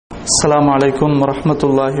السلام عليكم ورحمة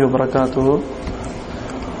الله وبركاته.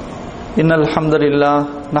 إن الحمد لله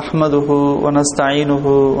نحمده ونستعينه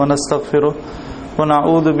ونستغفره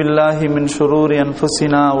ونعوذ بالله من شرور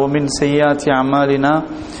أنفسنا ومن سيئات أعمالنا.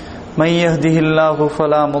 من يهده الله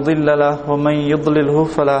فلا مضل له ومن يضلله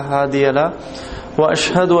فلا هادي له.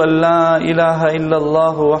 وأشهد أن لا إله إلا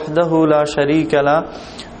الله وحده لا شريك له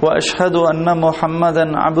وأشهد أن محمدا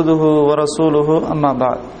عبده ورسوله. أما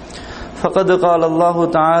بعد، فقد قال الله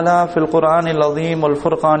تعالى في القرآن العظيم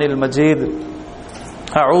والفرقان المجيد: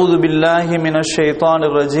 أعوذ بالله من الشيطان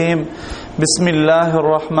الرجيم. بسم الله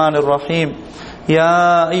الرحمن الرحيم.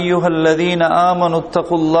 يا أيها الذين آمنوا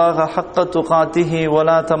اتقوا الله حق تقاته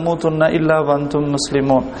ولا تموتن إلا وأنتم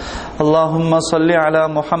مسلمون. اللهم صل على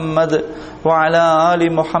محمد وعلى آل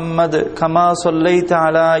محمد كما صليت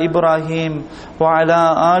على إبراهيم وعلى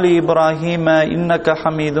آل إبراهيم إنك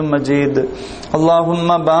حميد مجيد. اللهم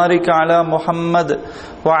بارك على محمد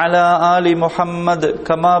وعلى آل محمد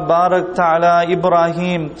كما باركت على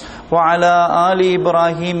إبراهيم وعلى آل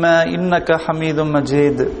إبراهيم إنك حميد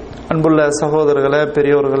مجيد. அன்புள்ள சகோதரர்களே,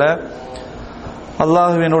 பெரியோர்களே,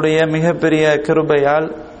 அல்லாஹ்வினுடைய மிகப்பெரிய கிருபையால்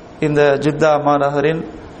இந்த ஜித்தா மாநகரின்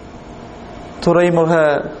துறைமுக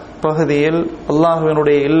பகுதியில்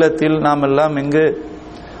அல்லாஹ்வினுடைய இல்லத்தில் நாம் எல்லாம் இங்கு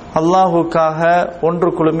அல்லாஹுக்காக ஒன்று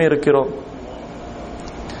குழுமி இருக்கிறோம்.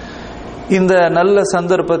 இந்த நல்ல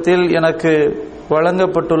சந்தர்ப்பத்தில் எனக்கு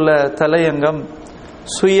வழங்கப்பட்டுள்ள தலையங்கம்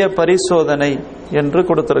சுய பரிசோதனை என்று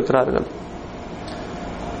கொடுத்திருக்கிறார்கள்.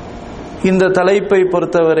 இந்த தலைப்பை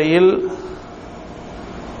பொறுத்தவரையில்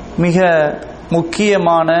மிக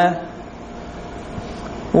முக்கியமான,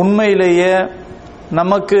 உண்மையிலேயே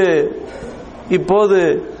நமக்கு இப்போது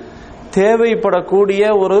தேவைப்படக்கூடிய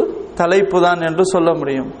ஒரு தலைப்பு தான் என்று சொல்ல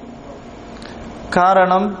முடியும்.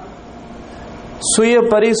 காரணம், சுய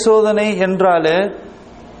பரிசோதனை என்றாலே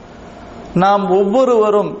நாம்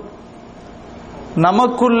ஒவ்வொருவரும்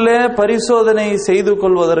நமக்குள்ளே பரிசோதனை செய்து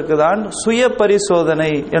கொள்வதற்கு தான் சுய பரிசோதனை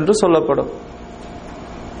என்று சொல்லப்படும்.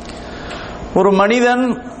 ஒரு மனிதன்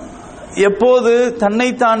எப்போது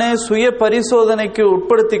தன்னைத்தானே சுய பரிசோதனைக்கு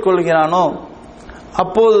உட்படுத்திக் கொள்கிறானோ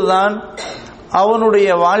அப்போதுதான் அவனுடைய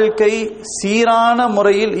வாழ்க்கை சீரான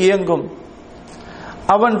முறையில் இயங்கும்.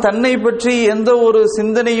 அவன் தன்னை பற்றி எந்த ஒரு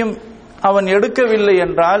சிந்தனையும் அவன் எடுக்கவில்லை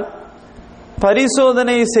என்றால்,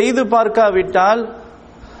 பரிசோதனை செய்து பார்க்காவிட்டால்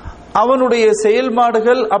அவனுடைய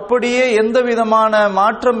செயல்பாடுகள் அப்படியே எந்த விதமான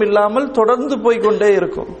மாற்றம் இல்லாமல் தொடர்ந்து போய்கொண்டே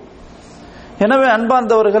இருக்கும். எனவே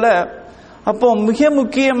அன்பார்ந்தவர்களே, அப்போ மிக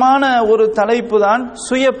முக்கியமான ஒரு தலைப்பு தான்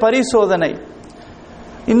சுய பரிசோதனை.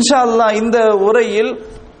 இன்ஷா அல்லாஹ் இந்த உரையில்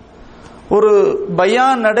ஒரு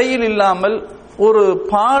பயான் நடையில் இல்லாமல் ஒரு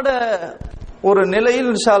பாட ஒரு நிலையில்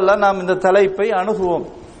இன்ஷா அல்லாஹ் நாம் இந்த தலைப்பை அணுகுவோம்.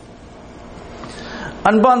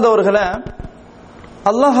 அன்பார்ந்தவர்களே,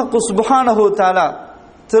 அல்லாஹ் சுப்ஹானஹு தஆலா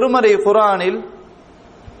திருமறை குர்ஆனில்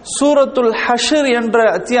சூரத்துல் ஹஷ்ர் என்ற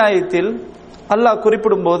அத்தியாயத்தில் அல்லாஹ்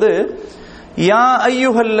குறிப்பிடும்போது, யா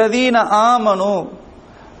அய்யுஹல்லதீன ஆமனு,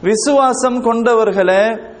 விசுவாசம் கொண்டவர்களே,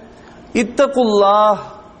 இத்தகுல்லாஹ்,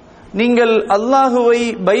 நீங்கள் அல்லாஹுவை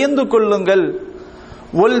பயந்து கொள்ளுங்கள்,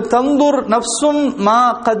 ஒல் தந்துர் நஃப்சும் மா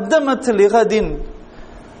கத்தமத் லிகதின்,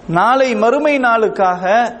 நாளை மறுமை நாளுக்காக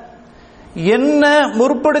என்ன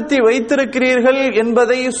முற்படுத்தி வைத்திருக்கிறீர்கள்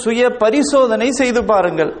என்பதை சுய பரிசோதனை செய்து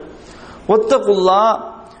பாருங்கள். ஒத்தகுல்லா,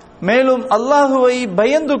 மேலும் அல்லாஹுவை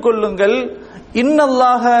பயந்து கொள்ளுங்கள்,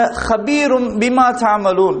 இன்னல்லாஹ ஹபீரும் பிமா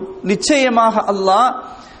தஅமலூன், நிச்சயமாக அல்லாஹ்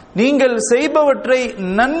நீங்கள் செய்பவற்றை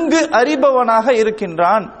நன்கு அறிபவனாக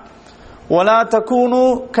இருக்கின்றான். வலா தகூனு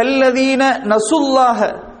கல்லதீன நசுல்லாஹ,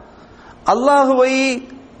 அல்லாஹுவை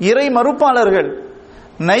இறை மறுப்பாளர்கள்,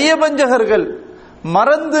 நயவஞ்சகர்கள்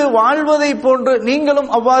மறந்து வாழ்வதை போன்று நீங்களும்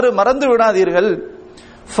அவ்வாறு மறந்து விடாதீர்கள்.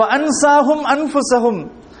 ஃபஅன்சாஹும் அன்ஃபுஸஹும்,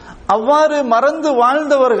 அவ்வாறு மறந்து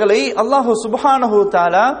வாழ்ந்தவர்களை அல்லாஹ் சுப்ஹானஹு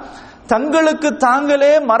தஆலா தங்களுக்கு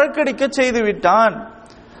தாங்களே மறக்கடிக்க செய்து விட்டான்.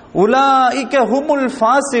 உலாயிக ஹுமுல்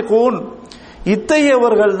ஃபாசிகூன்,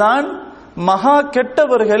 இத்தகையவர்கள் தான் மகா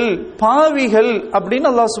கெட்டவர்கள், பாவிகள் அப்படின்னு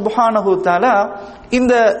அல்லாஹ் சுப்ஹானஹு தஆலா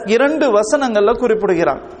இந்த 2 வசனங்கள்ல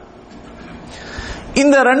குறிப்பிடுகிறான்.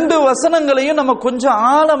 இந்த 2 வசனங்களையும் நம்ம கொஞ்சம்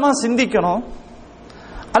ஆழமா சிந்திக்கணும்.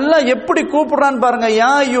 அல்லாஹ் எப்படி கூப்பிடுறான் பாருங்க.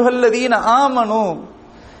 யா அய்யுஹல்லதீன ஆமனு,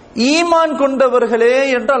 ஈமான் கொண்டவர்களே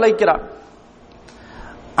என்று அழைக்கிறான்.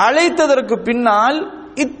 அழைத்ததற்கு பின்னால்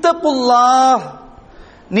இத்தகுல்லாஹ்,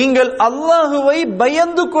 நீங்கள் அல்லாஹுவை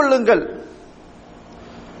பயந்து கொள்ளுங்கள்,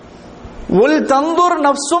 ஒல் தந்துர்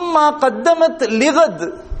நஃப்சும் மா கத்தமத் லிகத்,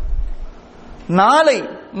 நாளை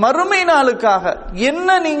மறுமை நாளுக்காக என்ன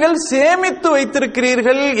நீங்கள் சேமித்து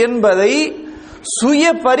வைத்திருக்கிறீர்கள் என்பதை சுய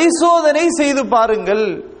பரிசோதனை செய்து பாருங்கள்.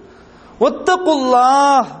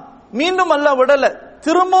 ஒத்தகுல்லாஹ், மீண்டும் அல்லாஹ் விடல,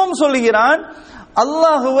 திரும்பவும் சொல்கிறான்,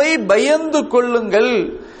 அல்லாஹுவை பயந்து கொள்ளுங்கள்.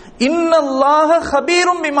 இன்னல்லாஹ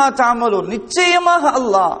கபீரும் பிமா தஅமலூன், நிச்சயமாக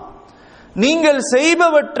அல்லாஹ் நீங்கள்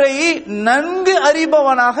செய்பவற்றை நன்கு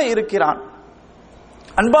அறிபவனாக இருக்கிறான்.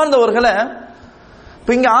 அன்பார்ந்தவர்களே,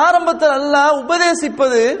 இப்ப இங்க ஆரம்பத்தில் அல்லாஹ்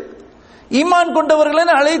உபதேசிப்பது ஈமான் கொண்டவர்களை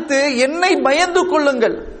அழைத்து என்னை பயந்து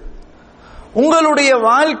கொள்ளுங்கள், உங்களுடைய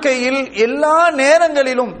வாழ்க்கையில் எல்லா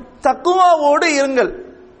நேரங்களிலும் தக்வாவோடு இருங்கள்.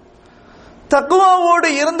 தக்வாவோடு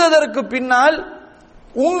இருந்ததற்கு பின்னால்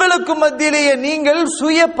உங்களுக்கு மத்தியிலேயே நீங்கள்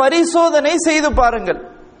சுய பரிசோதனை செய்து பாருங்கள்.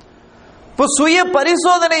 இப்போ சுய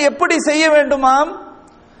பரிசோதனை எப்படி செய்ய வேண்டுமாம்?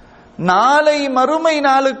 நாளை மறுமை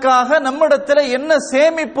நாளுக்காக நம்மிடத்தில் என்ன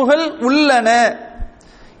சேமிப்புகள் உள்ளன,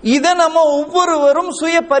 இதை நம்ம ஒவ்வொருவரும்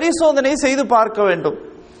சுய பரிசோதனை செய்து பார்க்க வேண்டும்.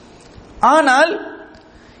 ஆனால்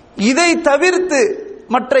இதை தவிர்த்து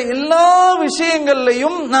மற்ற எல்லா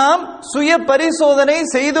விஷயங்களையும் நாம் சுய பரிசோதனை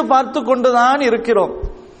செய்து பார்த்து கொண்டுதான் இருக்கிறோம்.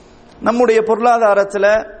 நம்முடைய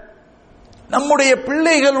பொருளாதாரத்தில், நம்முடைய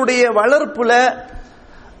பிள்ளைகளுடைய வளர்ப்புல,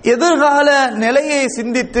 எதிர்கால நிலையை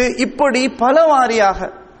சிந்தித்து இப்படி பல வாரியாக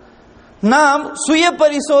நாம் சுய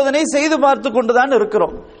பரிசோதனை செய்து பார்த்து கொண்டுதான்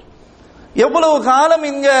இருக்கிறோம். எவ்வளவு காலம்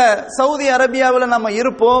இங்க சவுதி அரேபியாவில் நம்ம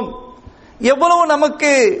இருப்போம், எவ்வளவு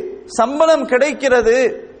நமக்கு சம்பளம் கிடைக்கிறது,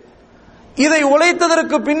 இதை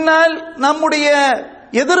உழைத்ததற்கு பின்னால் நம்முடைய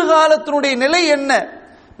எதிர்காலத்தினுடைய நிலை என்ன,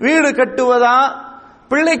 வீடு கட்டுவதா,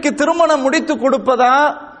 பிள்ளைக்கு திருமணம் முடித்து கொடுப்பதா,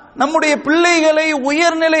 நம்முடைய பிள்ளைகளை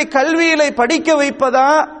உயர்நிலை கல்வியில படிக்க வைப்பதா,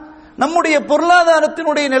 நம்முடைய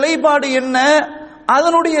பொருளாதாரத்தினுடைய நிலைப்பாடு என்ன,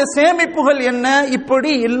 அதனுடைய சேமிப்புகள் என்ன,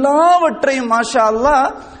 இப்படி எல்லாவற்றையும் மாஷா அல்லாஹ்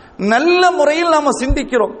நல்ல முறையில் நாம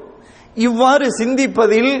சிந்திக்கிறோம். இவ்வாறு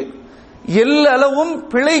சிந்திப்பதில் எல்லளவும்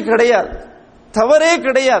பிழை கிடையாது, தவறே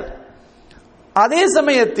கிடையாது. அதே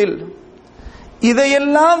சமயத்தில்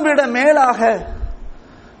இதையெல்லாம் விட மேலாக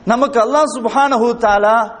நமக்கு அல்லாஹ் சுப்ஹானஹு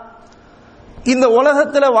தஆலா இந்த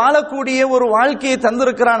உலகத்தில் வாழக்கூடிய ஒரு வாழ்க்கையை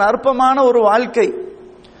தந்திருக்கிறான், அற்பமான ஒரு வாழ்க்கை.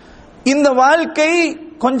 இந்த வாழ்க்கை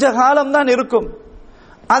கொஞ்ச காலம்தான் இருக்கும்,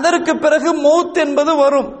 அதற்கு பிறகு மௌத் என்பது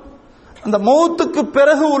வரும். அந்த மௌத்துக்கு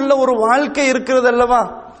பிறகு உள்ள ஒரு வாழ்க்கை இருக்கிறது அல்லவா,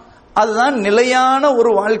 அதுதான் நிலையான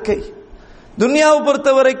ஒரு வாழ்க்கை. துன்யாவை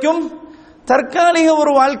பொறுத்த வரைக்கும் தற்காலிக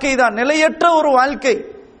ஒரு வாழ்க்கை தான், நிலையற்ற ஒரு வாழ்க்கை,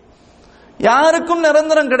 யாருக்கும்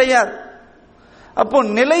நிரந்தரம் கிடையாது. அப்போ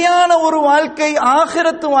நிலையான ஒரு வாழ்க்கை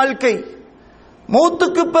ஆகிரத்து வாழ்க்கை,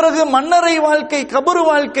 மௌத்துக்கு பிறகு மன்னரை வாழ்க்கை, கபரு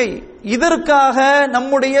வாழ்க்கை. இதற்காக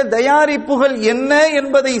நம்முடைய தயாரிப்புகள் என்ன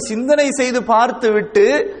என்பதை சிந்தனை செய்து பார்த்துவிட்டு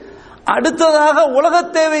அடுத்ததாக உலக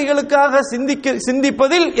தேவைகளுக்காக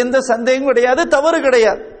சிந்திப்பதில் எந்த சந்தேகம் கிடையாது, தவறு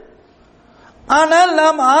கிடையாது. ஆனால்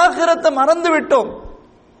நாம் ஆகிரத்தை மறந்து விட்டோம்,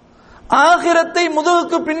 ஆகிரத்தை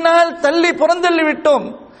முதுகுக்கு பின்னால் தள்ளி புறந்தள்ளி விட்டோம்.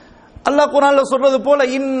 அல்லாஹ் குர்ஆன்ல சொல்றது போல,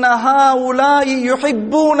 இன்னஹா உலாயி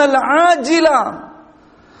யுஹிப்பூனல் ஆஜிலா,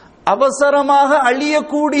 அவசரமாக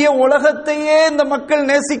அழியக்கூடிய உலகத்தையே இந்த மக்கள்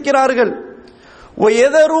நேசிக்கிறார்கள்.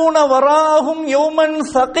 வயதரூன வராஹும் யௌமன்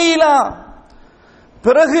ஸகீலா,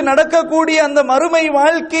 பிறகு நடக்கக்கூடிய அந்த மறுமை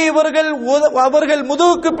வாழ்க்கை அவர்கள்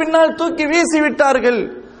முதுகுக்கு பின்னால் தூக்கி வீசி விட்டார்கள்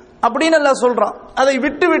அப்படின்னு அல்லாஹ் சொல்றான், அதை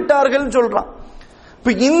விட்டு விட்டார்கள் சொல்றான்.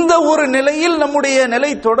 இப்ப இந்த ஒரு நிலையில் நம்முடைய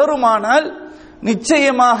நிலை தொடருமானால்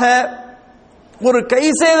நிச்சயமாக ஒரு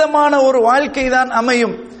கைசேதமான ஒரு வாழ்க்கை தான்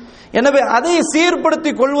அமையும். எனவே அதை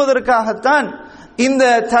சீர்படுத்திக் கொள்வதற்காகத்தான் இந்த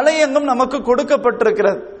தலையங்கம் நமக்கு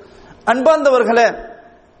கொடுக்கப்பட்டிருக்கிறது. அன்பார்ந்தவர்களே,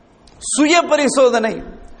 சுய பரிசோதனை,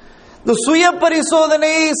 இந்த சுய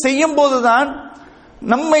பரிசோதனை செய்யும் போதுதான்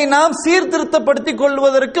நம்மை நாம் சீர்திருத்தப்படுத்திக்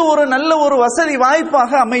கொள்வதற்கு ஒரு நல்ல ஒரு வசதி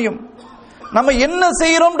வாய்ப்பாக அமையும். நம்ம என்ன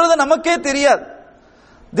செய்யறோம்ன்றது நமக்கே தெரியாது.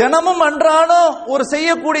 தினமும் அன்றாடம் ஒரு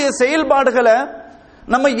செய்யக்கூடிய செயல்பாடுகளை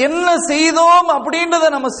நம்ம என்ன செய்தோம் அப்படின்றத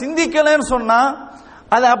நம்ம சிந்திக்கலன்னு சொன்னா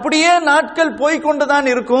அது அப்படியே நாட்கள் போய்கொண்டுதான்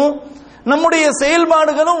இருக்கும். நம்முடைய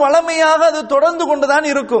செயல்பாடுகளும் வளமையாக அது தொடர்ந்து கொண்டுதான்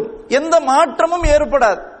இருக்கும், எந்த மாற்றமும்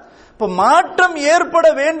ஏற்படாது. இப்ப மாற்றம் ஏற்பட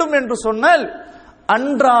வேண்டும் என்று சொன்னால்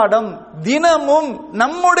அன்றாடம் தினமும்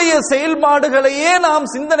நம்முடைய செயல்பாடுகளையே நாம்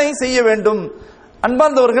சிந்தனை செய்ய வேண்டும்.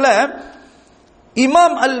 அன்பார்ந்தவர்களே,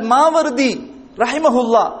 இமாம் அல் மாவர்தி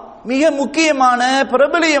ரஹிமஹுல்லா மிக முக்கியமான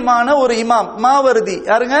பிரபலியமான ஒரு இமாம். மாவர்தி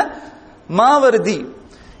யாருங்க? மாவர்தி.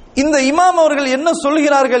 இந்த இமாம் அவர்கள் என்ன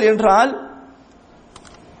சொல்கிறார்கள் என்றால்,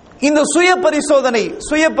 இந்த சுய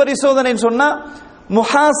பரிசோதனை சொன்னா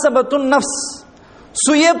முஹாசபத்துன் நஃப்ஸ்,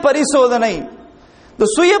 சுய பரிசோதனை. இந்த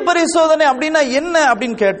சுய பரிசோதனை அப்படின்னா என்ன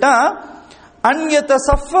அப்படின்னு கேட்டா, அன்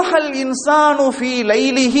யதஸஃபஹல் இன்சானு ஃபீ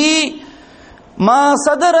லைலிஹி மா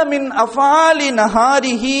சதர மின் அஃஆலி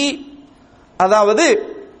நஹாரிஹி, அதாவது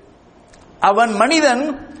அவன் மனிதன்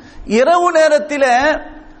இரவு நேரத்தில்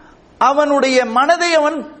அவனுடைய மனதை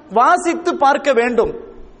அவன் வாசித்து பார்க்க வேண்டும்.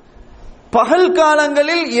 பகல்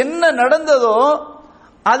காலங்களில் என்ன நடந்ததோ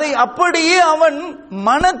அதை அப்படியே அவன்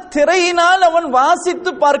மனத்திரையினால் அவன்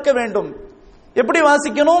வாசித்து பார்க்க வேண்டும். எப்படி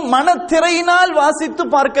வாசிக்கணும்? மனத்திரையினால் வாசித்து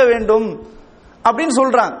பார்க்க வேண்டும் அப்படின்னு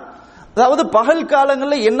சொல்றாங்க. அதாவது பகல்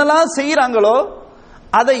காலங்களில் என்னெல்லாம் செய்யறாங்களோ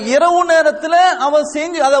அதை இரவு நேரத்தில் அவன்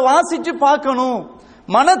செஞ்சு அதை வாசிச்சு பார்க்கணும்.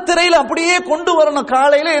 மனத்திரையில் அப்படியே கொண்டு வரணும்.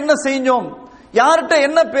 காலையில என்ன செஞ்சோம், யார்கிட்ட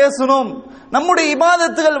என்ன பேசணும், நம்முடைய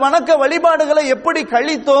இபாதத்துகள் வணக்க வழிபாடுகளை எப்படி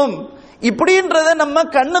கழித்தோம், இப்படின்றத நம்ம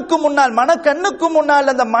கண்ணுக்கு முன்னால் கண்ணுக்கு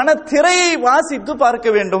முன்னால் அந்த மனத்திரையை வாசித்து பார்க்க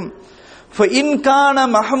வேண்டும். இன்கான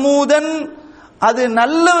மஹமூதன், அது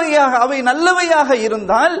நல்லவையாக அவை நல்லவையாக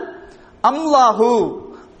இருந்தால் அம்லாஹு,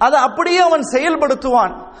 அதை அப்படியே அவன்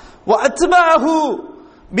செயல்படுத்துவான். வஅத்பஅஹு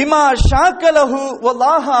பிமா ஷாக்கலஹு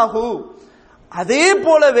வலாஹாஹு, அதே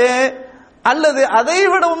போலவே அல்லது அதை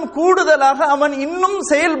விடவும் கூடுதலாக அவன் இன்னும்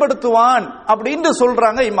செயல்படுத்துவான் அப்படின்னு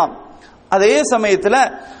சொல்றாங்க இமாம். அதே சமயத்துல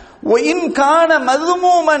ஒயின்கான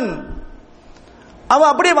மதுமூமன்,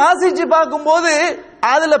 அவன் அப்படி வாசிச்சு பார்க்கும்போது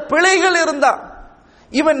அதுல பிழைகள் இருந்தா,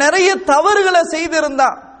 இவன் நிறைய தவறுகளை செய்திருந்தா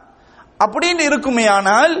அப்படின்னு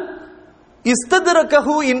இருக்குமேயானால்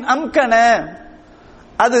இஸ்தத்ரகஹு இன் அம்கன,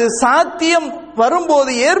 அது சாத்தியம்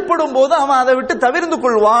வரும்போது ஏற்படும் போது அவன் அதை விட்டு தவிர்த்து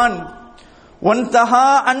கொள்வான். ஒன்தஹா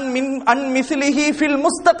அன் மிஸ்லிஹி ஃபில்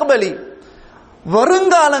முஸ்தக்பலி,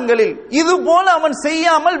 வருங்காலங்களில் இது போல அவன்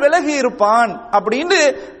செய்யாமல் விலகி இருப்பான் அப்படின்னு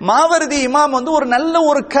மாவர்தி இமாம் ஒரு நல்ல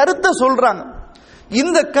ஒரு கருத்தை சொல்றாங்க.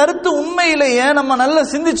 இந்த கருத்து உண்மையிலேயே நம்ம நல்லா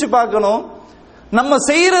சிந்திச்சு பார்க்கணும். நம்ம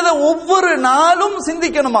செய்யறத ஒவ்வொரு நாளும்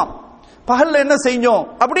சிந்திக்கணுமா, பகல்ல என்ன செஞ்சோம்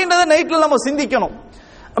அப்படின்றத நைட்ல நம்ம சிந்திக்கணும்.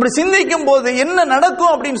 அப்படி சிந்திக்கும் போது என்ன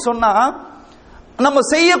நடக்கும் அப்படின்னு சொன்னா, நம்ம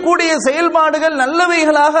செய்யக்கூடிய செயல்பாடுகள்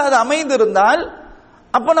நல்லவைகளாக அது அமைந்திருந்தால்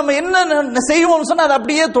அப்ப நம்ம என்ன செய்வோம் சொன்னா அதை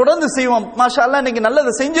அப்படியே தொடர்ந்து செய்வோம். மாஷா அல்லாஹ் இன்னைக்கு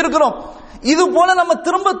நல்லதை செஞ்சிருக்கிறோம், இது போல நம்ம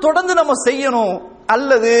திரும்ப தொடர்ந்து நம்ம செய்யணும்.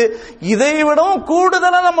 அல்லது இதை விடவும்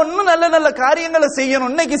கூடுதலா நம்ம இன்னும் நல்ல நல்ல காரியங்களை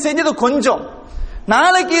செய்யணும். இன்னைக்கு செஞ்சது கொஞ்சம்,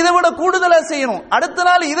 நாளைக்கு இதை விட கூடுதலா செய்யணும், அடுத்த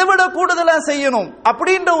நாள் இதை விட கூடுதலா செய்யணும்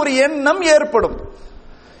அப்படின்ற ஒரு எண்ணம் ஏற்படும்.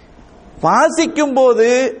 வாசிக்கும் போது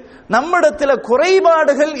நம்மிடத்தில்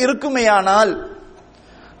குறைபாடுகள் இருக்குமேயானால்,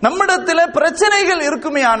 நம்மிடத்தில் பிரச்சனைகள்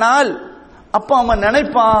இருக்குமேயானால், அப்ப அவன்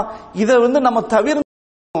நினைப்பான் இதை நம்ம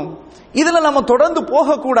தவிர்க்கணும், இதுல நம்ம தொடர்ந்து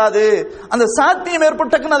போக கூடாது, அந்த சாத்தியம்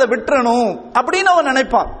ஏற்பட்டக்குன்னு அதை விட்டுறணும் அப்படின்னு அவன்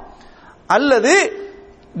நினைப்பான். அல்லது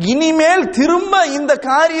இனிமேல் திரும்ப இந்த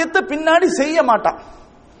காரியத்தை பின்னாடி செய்ய மாட்டான்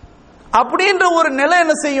அப்படின்ற ஒரு நிலை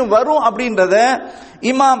என்ன செய்யும் வரும் அப்படின்றத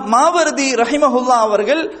இமாம் மாவர்தி ரஹிமஹுல்லா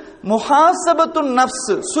அவர்கள் முஹாசபத்துன்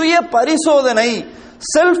நஃப்ஸ், சுய பரிசோதனை,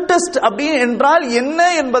 செல்ஃப் டெஸ்ட் அப்படி என்றால் என்ன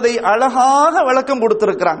என்பதை அழகாக விளக்கம்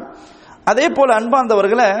கொடுத்திருக்கிறாங்க. அதே போல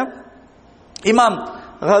அன்பார்ந்தவர்களே, இமாம்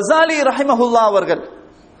கசாலி ரஹிமஹுல்லா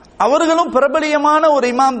அவர்களும் பிரபலியமான ஒரு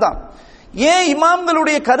இமாம் தான். ஏன்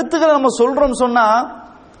இமாம்களுடைய கருத்துக்களை நம்ம சொல்றோம் சொன்னா,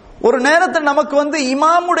 ஒரு நேரத்தில் நமக்கு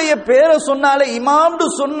இமாமுடைய பேரை சொன்னாலே, இமாம்னு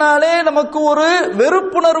சொன்னாலே நமக்கு ஒரு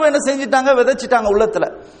வெறுப்புணர்வு என்ன செஞ்சிட்டாங்க, விதைச்சிட்டாங்க உள்ளத்துல.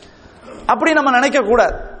 அப்படி நம்ம நினைக்க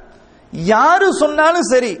கூடாது. யாரு சொன்னாலும்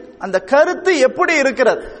சரி, அந்த கருத்து எப்படி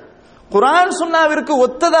இருக்கிறது, குர்ஆன் சுன்னாவிற்கு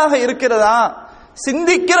ஒத்ததாக இருக்கிறதா,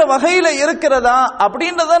 சிந்திக்கிற வகையில இருக்கிறதா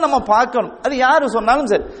அப்படின்றத நம்ம பார்க்கணும். அது யாரு சொன்னாலும்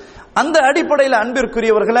சரி. அந்த அடிப்படையில்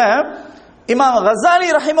அன்பிற்குரியவர்களே, இமாம் கசாலி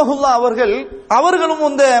ரஹிமஹுல்லா அவர்களும்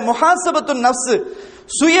இந்த முஹாசபத்துன் நஃப்ஸ்,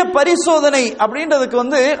 சுய பரிசோதனை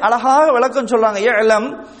அப்படின்றதுக்கு அழகாக விளக்கம் சொல்றாங்க. இஅலம்,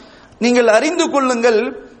 நீங்கள் அறிந்து கொள்ளுங்கள்,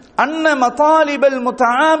 அன்ன மதாலிபல்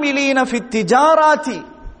முத்தஆமிலீன ஃபித் திஜாராத்தி,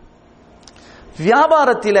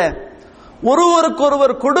 வியாபாரத்தில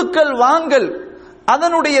ஒருவருக்கொருவர் கொடுக்கல் வாங்கல்,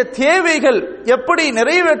 அதனுடைய தேவைகள் எப்படி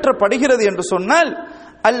நிறைவேற்றப்படுகிறது என்று சொன்னால்,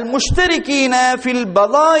 அல் முஷ்தரிகீன ஃபில்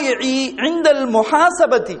பதாயிஇ இன்தல்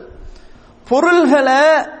முஹாசபதி,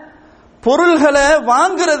 பொருள்களை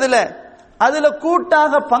வாங்குறதுல, அதுல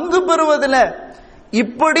கூட்டாக பங்கு பெறுவதில்,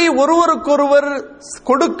 இப்படி ஒருவருக்கொருவர்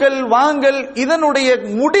கொடுக்கல் வாங்கல், இதனுடைய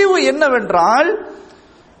முடிவு என்னவென்றால்,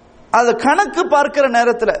 அது கணக்கு பார்க்கிற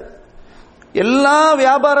நேரத்தில் எல்லா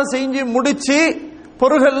வியாபாரம் செஞ்சு முடிச்சு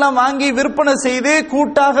பொருள்கள்லாம் வாங்கி விற்பனை செய்து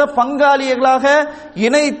கூட்டாக பங்காளிகளாக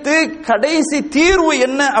இணைத்து கடைசி தீர்வு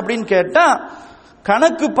என்ன அப்படின்னு கேட்டா,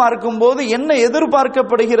 கணக்கு பார்க்கும்போது என்ன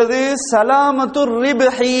எதிர்பார்க்கப்படுகிறது, சலாமத்து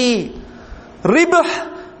ரிபஹி, ரிபஹ்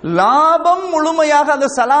லாபம் முழுமையாக அந்த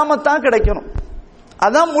சலாமத்தான் கிடைக்கணும்,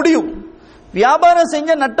 அதான் முடியும். வியாபாரம் செஞ்ச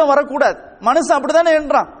நட்டம் வரக்கூடாது, மனுஷன் அப்படித்தானே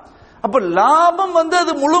என்றான். அப்ப லாபம்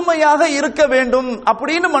அது முழுமையாக இருக்க வேண்டும்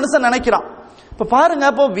அப்படின்னு மனுஷன் நினைக்கிறான். இப்ப பாருங்க,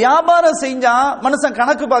 அப்போ வியாபாரம் செஞ்சா மனுஷன்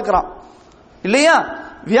கணக்கு பார்க்கிறான் இல்லையா,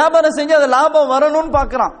 வியாபாரம் செஞ்சா அது லாபம் வரணும்னு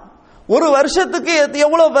பார்க்கிறான், ஒரு வருஷத்துக்கு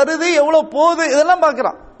எவ்வளவு வருது எவ்வளவு போகுது இதெல்லாம்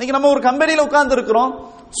பார்க்கிறான். இன்னைக்கு நம்ம ஒரு கம்பெனியில உட்கார்ந்து இருக்கிறோம்,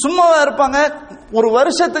 சும்மாவா இருப்பாங்க? ஒரு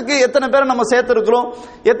வருஷத்துக்கு எத்தனை பேரை நம்ம சேர்த்திருக்கிறோம்,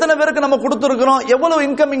 எத்தனை பேருக்கு நம்ம கொடுத்துருக்கிறோம், எவ்வளவு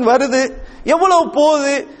இன்கமிங் வருது, எவ்வளவு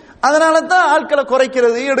போகுது. அதனால தான் ஆட்களை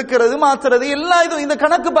குறைக்கிறது, எடுக்கிறது, மாத்துறது, எல்லா இதுவும் இந்த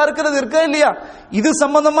கணக்கு பார்க்கிறது இருக்கா இல்லையா? இது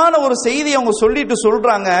சம்பந்தமான ஒரு செய்தி அவங்க சொல்லிட்டு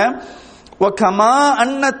சொல்றாங்க, வகமா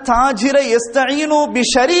அன்ன தாஜிர யஸ்தஈனு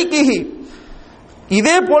பிஷரீகிஹி.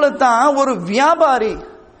 இதே போலத்தான் ஒரு வியாபாரி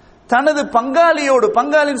தனது பங்காளியோடு,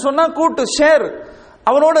 பங்காளின்னு சொன்னா கூட்டு ஷேர்,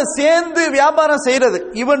 அவனோட சேர்ந்து வியாபாரம் செய்யறது,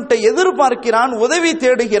 இவன்கிட்ட எதிர்பார்க்கிறான், உதவி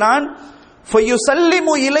தேடுகிறான்.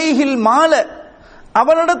 ஃபயுசல்லிமு இலைஹில் மால,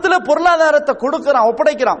 அவனிடத்துல பொருளாதாரத்தை கொடுக்கிறான்,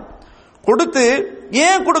 ஒப்படைக்கிறான். கொடுத்து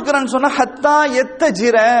ஏன் கொடுக்கிறான்னு சொன்னா ஹத்தா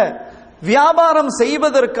எத்தஜிர, வியாபாரம்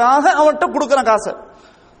செய்வதற்காக அவன்கிட்ட கொடுக்கிறான் காசை.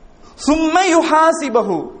 சும்மை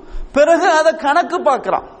யுஹாசிபஹு, பிறகு அதை கணக்கு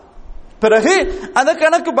பார்க்கிறான், பிறகு அதை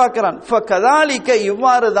கணக்கு பார்க்கிறான். ஃபகதாலிக,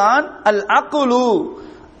 இவ்வாறுதான் அல் அக்லு,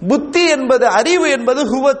 புத்தி என்பது, அறிவு என்பது,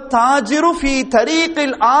 ஹுவ தாஜிரு ஃபீ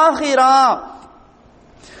தரீகில் ஆஹிரா.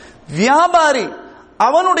 வியாபாரி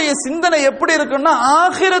அவனுடைய சிந்தனை எப்படி இருக்குன்னா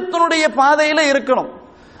ஆகிரத்தினுடைய பாதையில இருக்கணும்.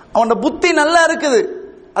 அவனோட புத்தி நல்லா இருக்குது,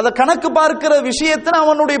 அதை கணக்கு பார்க்கிற விஷயத்துல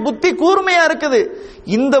அவனுடைய புத்தி கூர்மையா இருக்குது.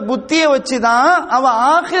 இந்த புத்தியை வச்சுதான் அவன்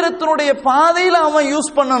ஆகிரத்தினுடைய பாதையில அவன் யூஸ்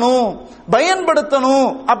பண்ணணும், பயன்படுத்தணும்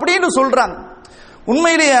அப்படின்னு சொல்றாங்க.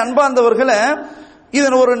 உண்மையிலேயே அன்பார்ந்தவர்களை, இது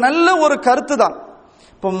ஒரு நல்ல ஒரு கருத்து தான்.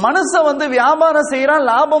 இப்போ மனுஷன் வியாபாரம் செய்யறான்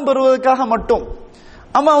லாபம் பெறுவதற்காக மட்டும்.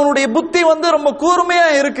 அவனுடைய புத்தி ரொம்ப கூர்மையா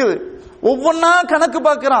இருக்குது, ஒவ்வொன்னா கணக்கு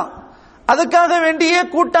பார்க்கிறான், அதுக்காக வேண்டிய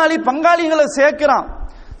கூட்டாளி பங்காளிகளை சேர்க்கிறான்.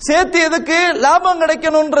 சேர்த்து எதுக்கு? லாபம்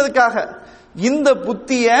கிடைக்கணும்ன்றதுக்காக. இந்த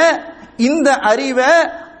புத்திய, இந்த அறிவை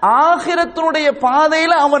ஆகிரத்தினுடைய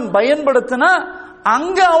பாதையில அவன் பயன்படுத்தினா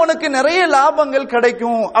அங்க அவனுக்கு நிறைய லாபங்கள்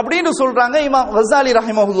கிடைக்கும் அப்படின்னு சொல்றாங்க இமாம் கஸாலி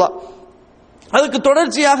ரஹிமஹுல்லாஹ். அதுக்கு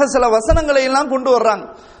தொடர்ச்சியாக சில வசனங்களை எல்லாம் கொண்டு வர்றாங்க.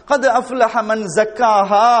 கத் அஃப்லஹ மன்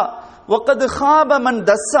ஸக்காஹா வகத் ஹாப மன்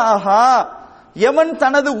தஸ்ஸாஹா. எவன்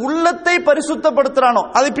தனது உள்ளத்தை பரிசுத்தப்படுத்துறானோ,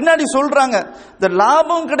 அது பின்னாடி சொல்றாங்க. இந்த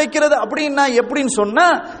லாபம் கிடைக்கிறது அப்படின்னா எப்படின்னு சொன்னா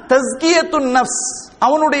தஸ்கியத்துன் நஃப்ஸ்,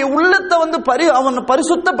 அவனுடைய உள்ளத்தை அவன்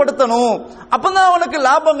பரிசுத்தப்படுத்தணும், அப்பதான் அவனுக்கு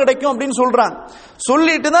லாபம் கிடைக்கும் அப்படின்னு சொல்றாங்க.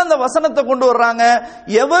 சொல்லிட்டு தான் இந்த வசனத்தை கொண்டு வர்றாங்க.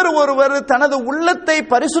 எவர் ஒருவர் தனது உள்ளத்தை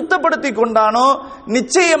பரிசுத்தப்படுத்தி கொண்டானோ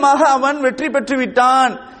நிச்சயமாக அவன் வெற்றி பெற்று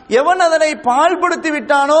விட்டான், எவன் அதனை பாழ்படுத்தி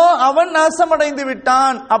விட்டானோ அவன் நாசமடைந்து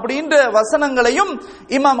விட்டான் அப்படின்ற வசனங்களையும்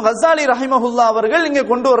இமாம் கஸாலி ரஹிமஹுல்லா அவர்கள் இங்க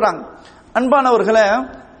கொண்டு வர்றாங்க. அன்பானவர்களை,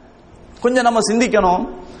 கொஞ்சம் நம்ம சிந்திக்கணும்.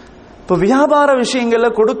 இப்ப வியாபார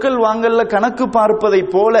விஷயங்கள்ல கொடுக்கல் வாங்கல்ல கணக்கு பார்ப்பதை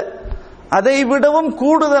போல அதை விடவும்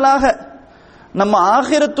கூடுதலாக நம்ம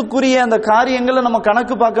ஆகிரத்துக்குரிய அந்த காரியங்களை நம்ம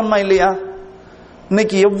கணக்கு பார்க்கணுமா இல்லையா?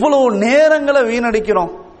 இன்னைக்கு எவ்வளவு நேரங்களை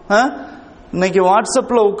வீணடிக்கிறோம். இன்னைக்கு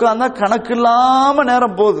வாட்ஸ்அப்ல உட்கார்ந்தா கணக்கு இல்லாம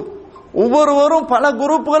நேரம் போகுது. ஒவ்வொருவரும் பல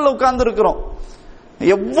குரூப்புகள் உட்கார்ந்து இருக்கிறோம்.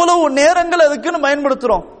 எவ்வளவு நேரங்கள் அதுக்குன்னு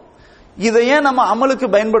பயன்படுத்துறோம். இதையே நம்ம அமலுக்கு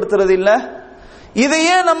பயன்படுத்துறது இல்ல.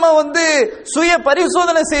 இதையே நம்ம சுய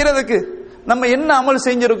பரிசோதனை செய்யறதுக்கு நம்ம என்ன அமல்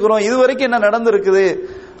செஞ்சிருக்கிறோம், இதுவரைக்கும் என்ன நடந்திருக்குது,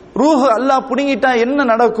 ரூஹ் அல்லாஹ் புடுங்கிட்டா என்ன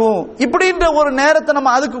நடக்கும், இப்படின்ற ஒரு நேரத்தை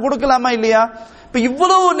நம்ம அதுக்கு கொடுக்கலாமா இல்லையா? இப்ப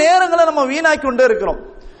இவ்வளவு நேரங்களை நம்ம வீணாக்கி கொண்டே இருக்கிறோம்.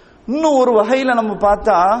 இன்னும் ஒரு வகையில நம்ம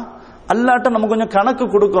பார்த்தா அல்லாட்ட நம்ம கொஞ்சம் கணக்கு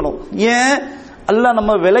கொடுக்கணும். ஏன்? அல்லாஹ்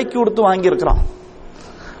நம்ம விலைக்கு கொடுத்து வாங்கியிருக்கிறான்.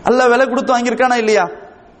 அல்லாஹ் விலை கொடுத்து வாங்கியிருக்கானா இல்லையா?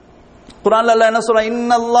 குர்ஆன்ல அல்லாஹ் என்ன சொல்றான்?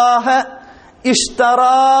 இன்னல்லாஹ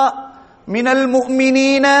இஷ்தரா மினல்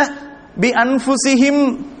முஃமினீன பி அன்ஃபுஸிஹிம்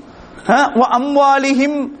வ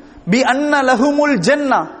அம்வாலிஹிம் பி அன்ன லஹுமுல்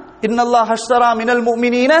ஜன்னah. இன்னல்லாஹ இஷ்தரா மினல்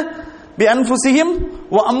முஃமினீன பி அன்ஃபுஸிஹிம்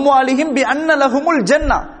வ அம்வாலிஹிம் பி அன்ன லஹுமுல்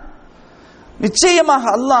ஜன்னah. நிச்சயமாக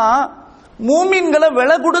அல்லாஹ் மூமின்களை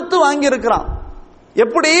விலை கொடுத்து வாங்கி இருக்கிறான்.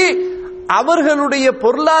 எப்படி? அவர்களுடைய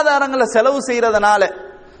பொருளாதாரங்களை செலவு செய்யறதுனால,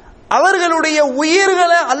 அவர்களுடைய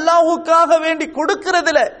உயிர்களை அல்லாஹ்வுக்காக வேண்டி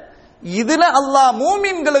கொடுக்கிறதுல, இதுல அல்லாஹ்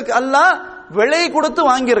மூமின்களுக்கு அல்லாஹ் விலை கொடுத்து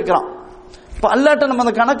வாங்கி இருக்கிறான். இப்ப அல்லாஹ்ட்ட நம்ம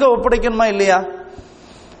அந்த கணக்கை ஒப்படைக்கணுமா இல்லையா?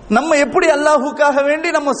 நம்ம எப்படி அல்லாஹ்வுக்காக வேண்டி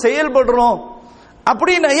நம்ம செயல்படுறோம்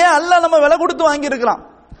அப்படின்னு ஏன் அல்லாஹ் நம்ம விலை கொடுத்து வாங்கி இருக்கிறான்.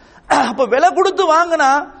 அப்ப விலை கொடுத்து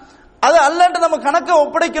வாங்கினா அது அல்லாஹ்ட்ட நம்ம கணக்கை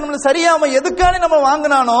ஒப்படைக்கணும்னு, சரியா அவன் எதுக்கான நம்ம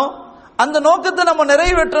வாங்கினானோ அந்த நோக்கத்தை நம்ம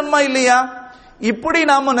நிறைவேற்றணுமா இல்லையா? இப்படி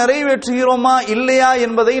நாம நிறைவேற்றுகிறோமா இல்லையா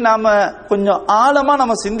என்பதை நாம கொஞ்சம் ஆழமா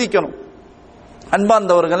நம்ம சிந்திக்கணும்.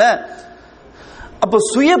 அன்பார்ந்தவர்களே, அப்ப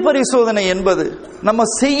சுய பரிசோதனை என்பது நம்ம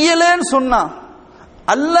செய்யலன்னு சொன்னா,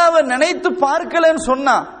 அல்லாஹ்வை நினைத்து பார்க்கலன்னு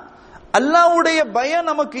சொன்னா, அல்லாஹ்வுடைய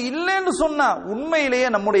பயம் நமக்கு இல்லைன்னு சொன்னா, உண்மையிலேயே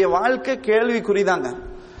நம்முடைய வாழ்க்கை கேள்விக்குறிதாங்க.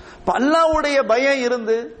 அல்லாஹ்வுடைய பயம்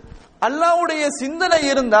இருந்து அல்லாஹ்வுடைய சிந்தனை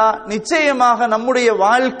இருந்தா நிச்சயமாக நம்முடைய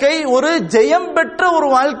வாழ்க்கை ஒரு ஜெயம் பெற்ற ஒரு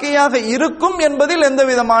வாழ்க்கையாக இருக்கும் என்பதில் எந்த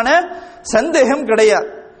விதமான சந்தேகம் கிடையாது.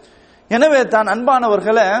 எனவே தான்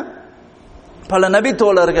அன்பானவர்களே, பல நபி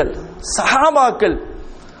தோழர்கள், சஹாபாக்கள்,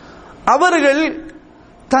 அவர்கள்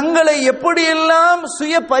தங்களை எப்படியெல்லாம்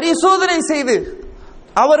சுய பரிசோதனை செய்து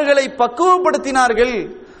அவர்களை பக்குவப்படுத்தினார்கள்,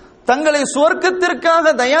 தங்களை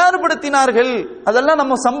சுவர்க்கத்திற்காக தயார்படுத்தினார்கள். அதெல்லாம்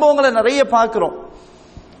நம்ம சம்பவங்களை நிறைய பார்க்கிறோம்.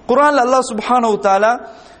 குர்ஆன்ல அல்லாஹ் சுப்ஹானஹு வ தஆலா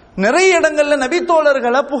நிறைய இடங்கள்ல நபி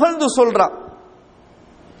தோழர்களை புகழ்ந்து சொல்றான்.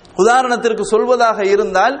 உதாரணத்திற்கு சொல்வதாக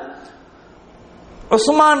இருந்தால்,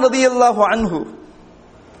 உஸ்மான் ரலியல்லாஹு அன்ஹு,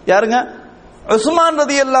 யாருங்க? உஸ்மான்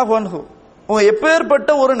ரலியல்லாஹு அன்ஹு எப்பேற்பட்ட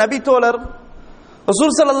ஒரு நபி தோழர்.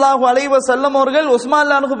 ரசூல் ஸல்லல்லாஹு அலைஹி வஸல்லம் அவர்கள் உஸ்மான்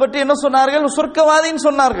ரலியல்லாஹு பற்றி என்ன சொன்னார்கள்? சொர்க்கவாதின்னு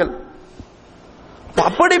சொன்னார்கள்.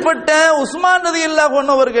 அப்படிப்பட்ட உஸ்மான் ரலியல்லாஹு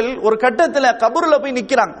அன்ஹு அவர்கள் ஒரு கட்டத்தில் கபர்ல போய்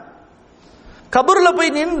நிக்கிறாங்க. கபர்ல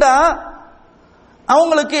போய் நின்றா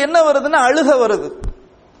அவங்களுக்கு என்ன வருதுன்னா அழுக வருது.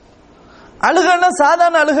 அழுகன்னா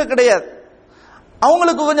சாதாரண அழுக கிடையாது.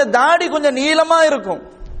 அவங்களுக்கு கொஞ்சம் தாடி கொஞ்சம் நீளமா இருக்கும்.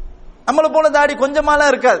 நம்மள போல தாடி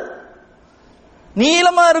கொஞ்சமாலாம் இருக்காது,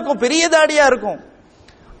 நீளமா இருக்கும், பெரிய தாடியா இருக்கும்.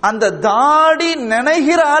 அந்த தாடி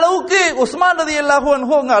நினைகிற அளவுக்கு உஸ்மான் ரலியல்லாஹு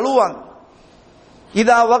அன்ஹு அவங்க அழுவாங்க.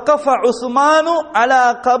 இதா வகஃப உஸ்மானு அலா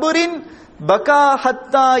கபரின் பகா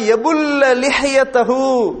ஹத்தா யபுல்ல லிஹ்யதஹு.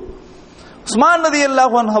 உஸ்மான்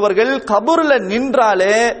ரலியல்லாஹு அன்ஹு அவர்கள் கபர்ல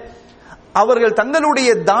நின்றாலே அவர்கள் தங்களுடைய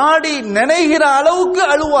தாடி நினைகிற அளவுக்கு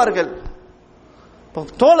அழுவார்கள்.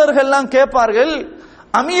 தோழர்கள்லாம் கேட்பார்கள்,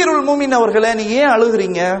 அமீருல் முஃமினீன் அவர்களே, நீங்க ஏன்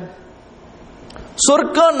அழுகிறீங்க?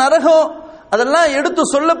 சொர்க்கம் நரகம் அதெல்லாம் எடுத்து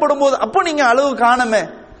சொல்லப்படும் போது அப்போ நீங்க அழுவு காணமே,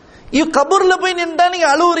 கபர்ல போய் நின்றா நீங்க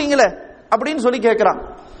அழுவுறீங்களே அப்படின்னு சொல்லி கேட்கிறான்.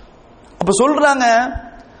 அப்ப சொல்றாங்க,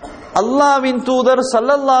 அல்லாஹ்வின் தூதர்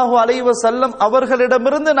ஸல்லல்லாஹு அலைஹி வஸல்லம்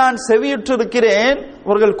அவர்களிடமிருந்து நான் செவியுற்று இருக்கிறேன்.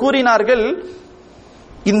 அவர்கள் கூறினார்கள்,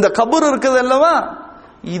 இந்த கபர் இருக்குது அல்லவா,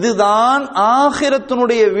 இதுதான்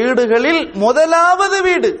ஆகிரத்தினுடைய வீடுகளில் முதலாவது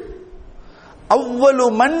வீடு. அவ்வலு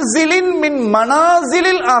மன்சிலின் மின்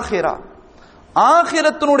மனாசிலில் ஆகிரா.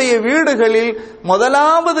 ஆகிரத்தினுடைய வீடுகளில்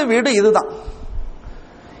முதலாவது வீடு இதுதான்.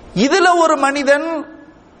 இதுல ஒரு மனிதன்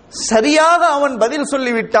சரியாக அவன் பதில்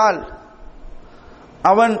சொல்லிவிட்டால்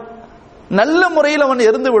அவன் நல்ல முறையில் அவன்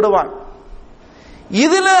இருந்து விடுவான்.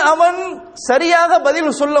 இதுல அவன் சரியாக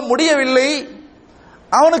பதில் சொல்ல முடியவில்லை,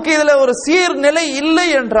 அவனுக்கு இதுல ஒரு சீர்நிலை இல்லை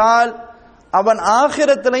என்றால் அவன்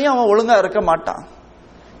ஆகிரத்திலையும் அவன் ஒழுங்கா இருக்க மாட்டான்.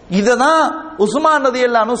 இததான் உஸ்மான்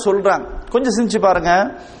ரலியல்லாஹு அன்ஹு சொல்றாங்க. கொஞ்சம் சிந்திச்சு பாருங்க,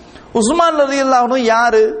 உஸ்மான் ரலியல்லாஹு அன்ஹு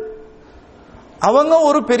யாரு? அவங்க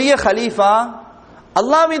ஒரு பெரிய கலீஃபா,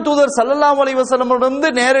 அல்லாஹ்வின் தூதர் ஸல்லல்லாஹு அலைஹி வஸல்லமிடமிருந்து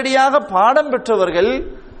நேரடியாக பாடம் பெற்றவர்கள்,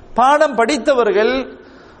 பாடம் படித்தவர்கள்,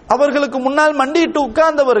 அவர்களுக்கு முன்னால் மண்டியிட்டு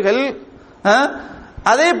உட்கார்ந்தவர்கள்,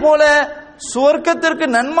 அதே போல சுவர்க்கத்திற்கு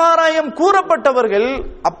நன்மாராயம் கூறப்பட்டவர்கள்.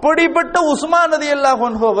 அப்படிப்பட்ட உஸ்மான் ரலியல்லாஹு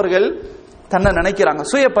அன்ஹு அவர்கள் தன்னை நினைக்கிறாங்க.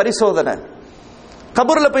 சுய பரிசோதனை.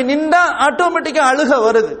 கபூர்ல போய் நின்றா ஆட்டோமேட்டிக்கா அழுக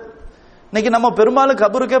வருது. இன்னைக்கு நம்ம பெரும்பாலும்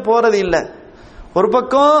கபூருக்கே போறது இல்லை. ஒரு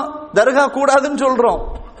பக்கம் தர்கா கூடாதுன்னு சொல்றோம்,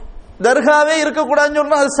 தர்காவே இருக்கக்கூடாதுன்னு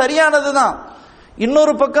சொல்றோம், அது சரியானதுதான்.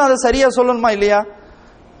 இன்னொரு பக்கம் அதை சரியா சொல்லணுமா இல்லையா?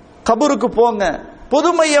 கபூருக்கு போங்க, பொது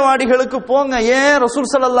மையவாடிகளுக்கு போங்க. ஏன்?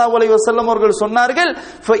 ரசூல் ஸல்லல்லாஹு அலைஹி வஸல்லம் அவர்கள் சொன்னார்கள்,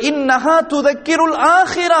 ஃபஇன்னஹா துதக்கிருல்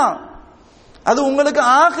ஆখিরা, அது உங்களுக்கு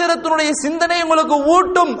ஆகிரத்தினுடைய சிந்தனை உங்களுக்கு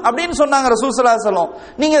ஊட்டும் அப்படின்னு சொன்னாங்க ரசூல் ஸல்லல்லாஹு அலைஹி வஸல்லம்.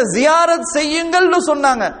 நீங்க ஜியாரத் செய்யுங்கள்னு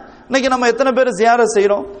சொன்னாங்க. இன்னைக்கு நம்ம எத்தனை பேர் ஜியாரத்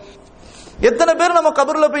செய்யறோம்? எத்தனை பேர் நம்ம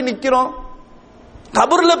கபர்ல போய் நிக்கிறோம்?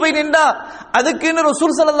 கபர்ல போய் நின்றா அதுக்குன்னு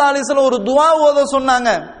ரசூல் ஸல்லல்லாஹு அலைஹி வஸல்லம் ஒரு துஆ ஓத சொன்னாங்க.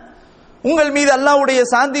 உங்கள் மீது அல்லாஹ்வுடைய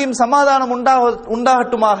சாந்தியும் சமாதானம்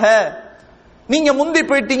உண்டாகட்டுமாக, நீங்க முந்தி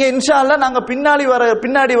போயிட்டீங்க, இன்ஷா அல்லாஹ் நாங்க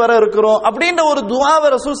பின்னாடி வர இருக்கிறோம் அப்படின்ற ஒரு துஆவை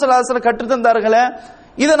ரசூல் ஸல்லல்லாஹு அலைஹி வஸல்லம் கற்று தந்தார்களே.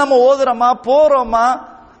 இதை நம்ம ஓதுறோமா, போறோமா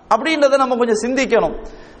அப்படின்றத நம்ம கொஞ்சம் சிந்திக்கணும்.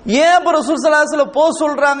 ஏன் இப்ப ரசூல் ஸல்லல்லாஹு அலைஹி வஸல்லம் போ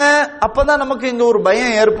சொல்றாங்க? அப்பதான் நமக்கு இங்க ஒரு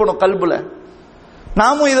பயம் ஏற்படும் கல்புல,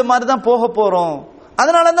 நாமும் இது மாதிரி தான் போக போறோம்.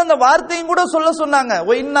 அதனாலதான் அந்த வார்த்தையும் கூட சொல்ல சொன்னாங்க,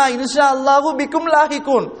 இன்னா இன்ஷா அல்லாஹு பிக்கும்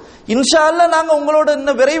லாஹிகூன், இன்ஷா அல்லாஹ் நாங்க உங்களோட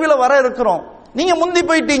இன்னும் விரைவில் வர இருக்கிறோம், நீங்க முந்தி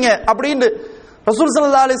போயிட்டீங்க அப்படின்னு ரசூல்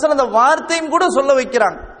ஸல்லல்லாஹு அலைஹி வஸல்லம் அந்த வார்த்தையும் கூட சொல்ல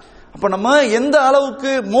வைக்கிறாங்க. அப்ப நம்ம எந்த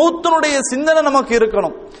அளவுக்கு மௌத்தினுடைய சிந்தனை நமக்கு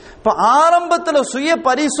இருக்கணும். இப்ப ஆரம்பத்துல சுய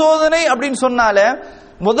பரிசோதனை அப்படின்னு சொன்னாலே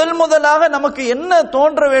முதலாக நமக்கு என்ன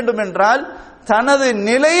தோன்ற வேண்டும் என்றால், தனது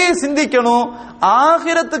நிலையை சிந்திக்கணும்.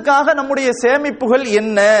 ஆகிரத்துக்காக நம்முடைய சேமிப்புகள்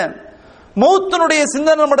என்ன, மௌத்தினுடைய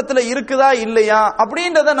சிந்தனை நம்மிடத்துல இருக்குதா இல்லையா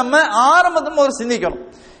அப்படின்றத நம்ம ஆரம்பத்துல ஒரு சிந்திக்கணும்.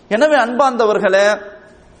 எனவே அன்பார்ந்தவர்களே,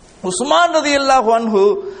 உஸ்மான் ரலியல்லாஹு அன்ஹு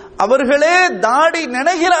அவர்களே தாடி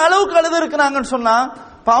நினைக்கிற அளவுக்கு அழுது இருக்கிறாங்கன்னு சொன்னா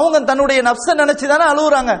அவங்க தன்னுடைய நஃப்ஸை நினைச்சுதானே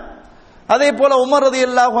அழுகுறாங்க. அதே போல உமர்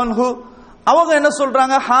ரலியல்லாஹு அன்ஹு அவங்க என்ன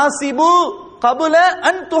சொல்றாங்க, ஹாசிபு கபுல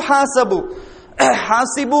அன் துஹாசபு,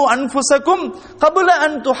 ஹாசிபு அன்ஃபுஸகும் கபுல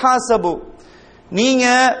அன் துஹாசபு, நீங்க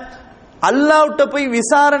அல்லாஹ்ட்ட போய்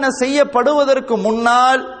விசாரணை செய்யப்படுவதற்கு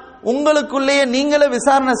முன்னால் உங்களுக்குள்ளேயே நீங்களே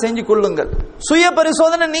விசாரணை செஞ்சு கொள்ளுங்கள், சுய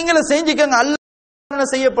பரிசோதனை நீங்களே செஞ்சுக்கங்க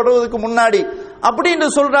அல்லாஹ் செய்யப்படுவதற்கு முன்னாடி அப்படின்னு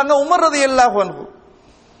சொல்றாங்க உமர் ரலியல்லாஹு அன்ஹு.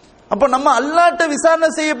 அப்ப நம்ம அல்லாஹ்ட்ட விசாரணை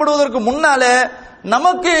செய்யப்படுவதற்கு முன்னால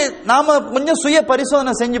நமக்கு நாம கொஞ்சம் சுய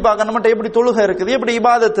பரிசோதனை செஞ்சு பார்க்க, நம்மகிட்ட எப்படி தொழுகை இருக்குது, எப்படி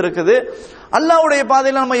இபாதத் இருக்குது, அல்லாஹ்வுடைய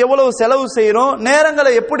பாதையில நம்ம எவ்வளவு செலவு செய்யறோம்,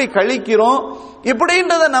 நேரங்களை எப்படி கழிக்கிறோம்,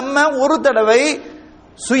 இப்படின்றத நம்ம ஒரு தடவை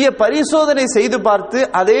சுய பரிசோதனை செய்து பார்த்து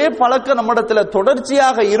அதே பழக்கம் நம்மிடத்துல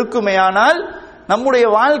தொடர்ச்சியாக இருக்குமேயானால் நம்முடைய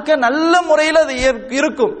வாழ்க்கை நல்ல முறையில் அது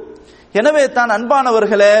இருக்கும். எனவே தான்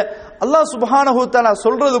அன்பானவர்களே, அல்லாஹ் சுப்ஹானஹு தஆலா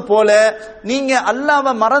சொல்றது போல நீங்க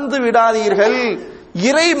அல்லாஹ்வை மறந்து விடாதீர்கள்.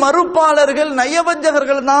 இறை மறுப்பாளர்கள்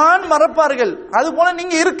நயவஞ்சகர்கள் தான் மறப்பார்கள், அது போல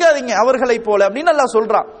நீங்க இருக்காதீங்க அவர்களை போல அப்படின்னு அல்லாஹ்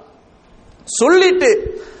சொல்றான். சொல்லிட்டு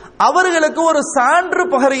அவர்களுக்கு ஒரு சான்று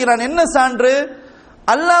பகருகிறான். என்ன சான்று?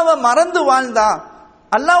 அல்லாஹ்வை மறந்து வாழ்ந்தா,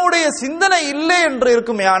 அல்லாஹ்வுடைய சிந்தனை இல்லை என்று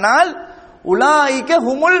இருக்குமேயானால் உலாயிக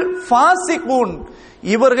ஹுமுல் ஃபாசிகூன்,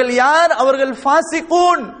 இவர்கள் யார்? அவர்கள்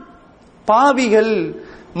ஃபாசிகூன், பாவிகள்,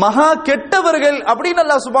 மகா கெட்டவர்கள் அப்படின்னு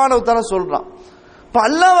அல்லாஹ் சுப்ஹானஹு வ தஆலா சொல்றான். இப்ப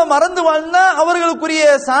அல்லாஹ்வை மறந்து வாழ்ந்தா அவர்களுக்குரிய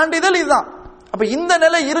சான்றிதழ் இதுதான். அப்ப இந்த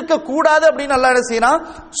நிலை இருக்க கூடாது அப்படின்னு அல்லாஹ் என்ன செய்யறான்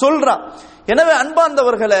சொல்றான். எனவே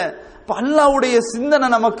அன்பார்ந்தவர்களே, இப்ப அல்லாஹ்வுடைய சிந்தனை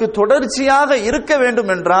நமக்கு தொடர்ச்சியாக இருக்க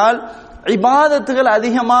வேண்டும் என்றால் இபாதத்துகள்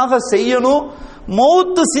அதிகமாக செய்யணும்,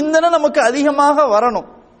 மௌத்து சிந்தனை நமக்கு அதிகமாக வரணும்.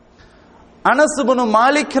 அனஸ் இப்னு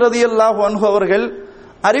மாலிக் ரலியல்லாஹு அன்ஹு அவர்கள்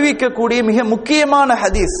அறிவிக்கக்கூடிய மிக முக்கியமான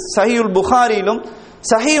ஹதீஸ் சஹீஹுல் புகாரியிலும்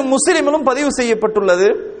சஹீஹ் முஸ்லிமிலும் பதிவு செய்யப்பட்டுள்ளது.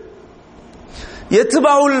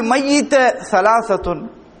 யத்பவுல் மய்யித ஸலாஸத்துன்,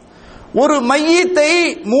 ஒரு மையத்தை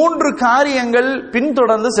 3 காரியங்கள்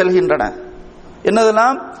பின்தொடர்ந்து செல்கின்றன.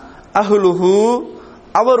 என்னதெல்லாம்? அஹ்லுஹு,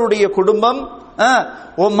 அவருடைய குடும்பம்,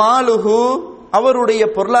 ஒ மாலுஹு, அவருடைய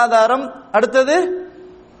பொருளாதாரம், அடுத்தது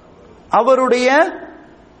அவருடைய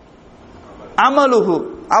அமலுஹு,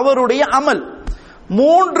 அவருடைய அமல்.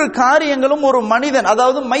 3 காரியங்களும் ஒரு மனிதன்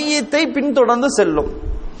அதாவது மையத்தை பின்தொடர்ந்து செல்லும்.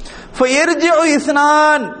 ஃபயர்ஜிஉ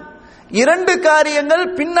இஸ்னான், 2 காரியங்கள்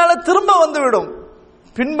பின்னால திரும்ப வந்துவிடும்.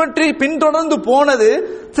 பின்தொடர்ந்து போனது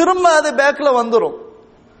திரும்ப அது பேக்ல வந்துடும்.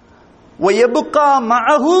 வயபுகா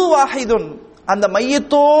மஅஹு வாஹிதுன், அந்த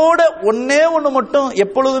மையத்தோட ஒன்னே ஒன்று மட்டும்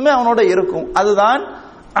எப்பொழுதுமே அவனோட இருக்கும், அதுதான்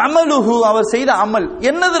அமலுஹு, அவர் செய்த அமல்.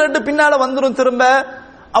 என்னது 2 பின்னால வந்துடும் திரும்ப?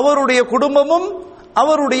 அவருடைய குடும்பமும்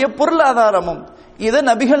அவருடைய பொருளாதாரமும். இதை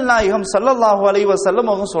நபிகள் நாயகம் ஸல்லல்லாஹு அலைஹி வஸல்லம்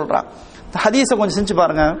அவங்க சொல்றாங்க. ஹதீஸை கொஞ்சம் செஞ்சு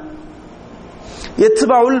பாருங்க.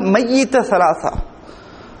 யத்பவுல் மய்யித ஸலாஸா,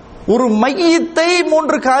 ஒரு மையத்தை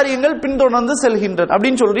 3 காரியங்கள் பின்தொடர்ந்து செல்கின்றன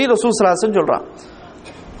அப்படின்னு சொல்லி ரசூல் ஸல்லல்லாஹு அலைஹி வஸல்லம் சொல்றான்.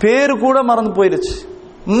 பேரு கூட மறந்து போயிருச்சு.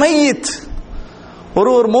 மையித்,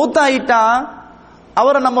 ஒரு மௌத்தாயிட்டா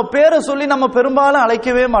அவரை நம்ம பேரை சொல்லி நம்ம பெரும்பாலும்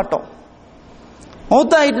அழைக்கவே மாட்டோம்.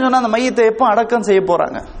 மௌத்தாயிட்டுன்னா அந்த மையத்தை எப்போ அடக்கம் செய்ய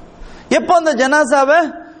போறாங்க, எப்போ அந்த ஜனாசாவை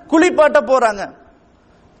குளிப்பாட்ட போறாங்க,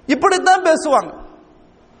 இப்படித்தான் பேசுவாங்க.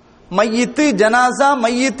 மையித்து ஜனாசா,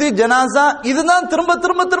 மையித்து ஜனாசா, இதுதான் திரும்ப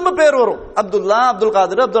திரும்ப திரும்ப பேர் வரும். அப்துல்லா, அப்துல்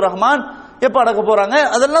காதிர், அப்துல் ரஹ்மான் எப்ப அடக்க போறாங்க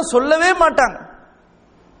அதெல்லாம் சொல்லவே மாட்டாங்க.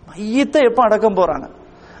 மையத்தை எப்ப அடக்கம் போறாங்க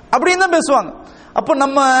அப்படின்னு தான் பேசுவாங்க. அப்போ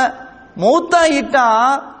நம்ம மௌத்தாயிட்டா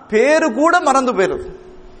பேரு கூட மறந்து போயிருது,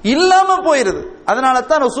 இல்லாம போயிருது. அதனால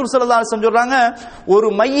தான் ரசூல் ஸல்லல்லாஹு அலைஹி வஸல்லம் சொல்றாங்க, ஒரு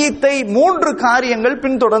மையத்தை 3 காரியங்கள்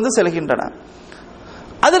பின்தொடர்ந்து செல்கின்றன.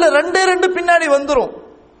 அதுல 2 பின்னாடி வந்துரும்.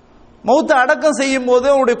 மௌத்த அடக்கம் செய்யும் போது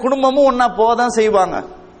அவருடைய குடும்பமும் ஒன்னா போதான் செய்வாங்க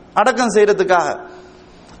அடக்கம் செய்யறதுக்காக.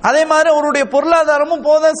 அதே மாதிரி அவருடைய பொருளாதாரமும்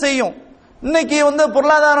போதான் செய்யும். இன்னைக்கு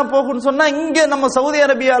பொருளாதாரம் போகும்னு சொன்னா இங்க நம்ம சவுதி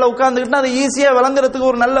அரேபியால உட்கார்ந்துக்கிட்டு அது ஈஸியா விளங்குறதுக்கு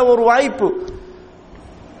ஒரு நல்ல ஒரு வாய்ப்பு.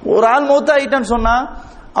 ஒரு ஆள் மௌத்தாயிட்டான்னு சொன்னா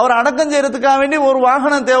அவர் அடக்கம் செய்யறதுக்காக வேண்டி ஒரு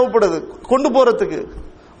வாகனம் தேவைப்படுது கொண்டு போறதுக்கு.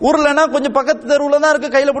 ஊர்லன்னா கொஞ்சம் பக்கத்து தெருவுல தான்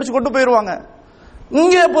இருக்கு, கையில பிடிச்சு கொண்டு போயிருவாங்க.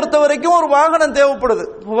 இங்கே பொறுத்த வரைக்கும் ஒரு வாகனம் தேவைப்படுது,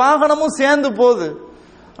 வாகனமும் சேர்ந்து போகுது.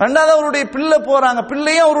 2வது அவருடைய பிள்ளை போறாங்க,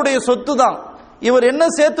 பிள்ளையும் அவருடைய சொத்து தான். இவர் என்ன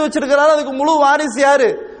சேர்த்து வச்சிருக்கிறாரோ அதுக்கு முழு வாரிசு யாரு?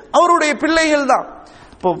 அவருடைய பிள்ளைகள் தான்.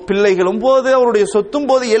 இப்போ பிள்ளைகளும் போது, அவருடைய சொத்தும்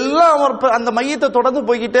போது, எல்லாம் அவர் அந்த மையத்தை தொடர்ந்து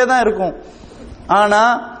போய்கிட்டே தான் இருக்கும். ஆனா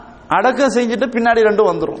அடக்கம் செஞ்சுட்டு பின்னாடி 2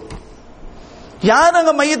 வந்துடும். யாரும்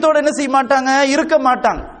அங்க மையத்தோட என்ன செய்ய மாட்டாங்க, இருக்க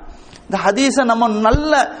மாட்டாங்க. இந்த ஹதீஸ நம்ம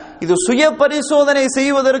நல்ல இது சுய பரிசோதனை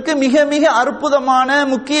செய்வதற்கு மிக மிக அற்புதமான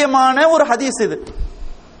முக்கியமான ஒரு ஹதீஸ் இது.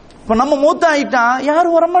 இப்ப நம்ம மூத்தாயிட்டா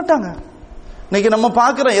யாரும் வரமாட்டாங்க. இன்னைக்கு நம்ம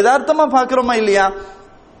பாக்குறோம், யதார்த்தமா பாக்குறோமா இல்லையா?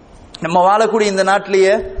 நம்ம வாழக்கூடிய இந்த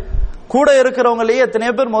நாட்டிலேயே கூட இருக்கிறவங்களே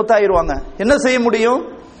எத்தனையோ பேர் மூத்தாயிருவாங்க. என்ன செய்ய முடியும்?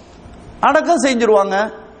 அடக்கம் செஞ்சிருவாங்க.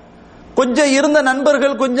 கொஞ்சம் இருந்த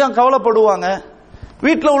நண்பர்கள் கொஞ்சம் கவலைப்படுவாங்க,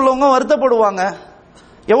 வீட்டில் உள்ளவங்க வருத்தப்படுவாங்க.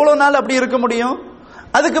 எவ்வளவு நாள் அப்படி இருக்க முடியும்?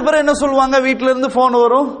 அதுக்கு பிறகு என்ன சொல்லுவாங்க, வீட்டில இருந்து போன்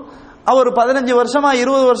வரும், அவர் 15 வருஷமா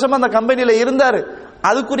 20 வருஷமா அந்த கம்பெனியில இருந்தாரு,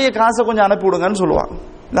 அதுக்குரிய காசை கொஞ்சம் அனுப்பி விடுங்கன்னு சொல்லுவாங்க.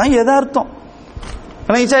 தான் யதார்த்தம்.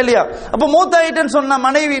 இல்லையா? அப்ப மூத்தாயிட்டேன்னு சொன்ன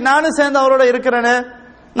மனைவி நானும் சேர்ந்து அவரோட இருக்கிறேன்னு,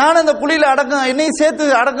 நானும் இந்த குழியில அடக்கம் என்னையும் சேர்த்து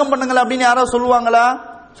அடக்கம் பண்ணுங்களா அப்படின்னு யாராவது சொல்லுவாங்களா?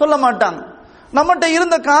 சொல்ல மாட்டாங்க. நம்மகிட்ட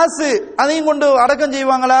இருந்த காசு அதையும் கொண்டு அடக்கம்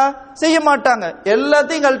செய்வாங்களா? செய்ய மாட்டாங்க.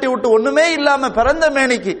 எல்லாத்தையும் கழட்டி விட்டு ஒண்ணுமே இல்லாம பிறந்த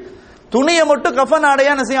மேனிக்கு துணியை மட்டும் கஃன்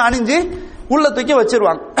ஆடையா அணிஞ்சு உள்ள தூக்கி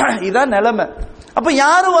வச்சிருவாங்க. இதான் நிலைமை. அப்ப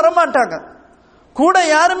யாரும் வரமாட்டாங்க, கூட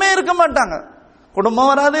யாருமே இருக்க மாட்டாங்க. குடும்பம்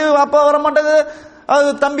வராது, அப்பா வரமாட்டாங்க,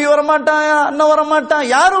 தம்பி வரமாட்டான், அண்ணன் வரமாட்டான்,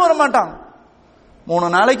 யாரும் வரமாட்டாங்க. 3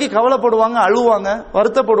 நாளைக்கு கவலைப்படுவாங்க, அழுவாங்க,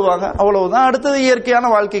 வருத்தப்படுவாங்க, அவ்வளவுதான். அடுத்தது இயற்கையான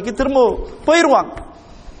வாழ்க்கைக்கு திரும்ப போயிருவாங்க.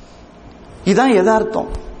 இதுதான் யதார்த்தம்.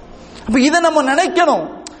 அப்ப இதை நம்ம நினைக்கணும்,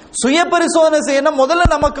 சுய பரிசோதனை செய்யணும். முதல்ல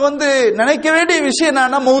நமக்கு நினைக்க வேண்டிய விஷயம்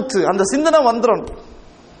என்னன்னா மௌத்து. அந்த சிந்தனை வந்துடும்.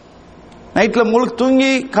 நைட்ல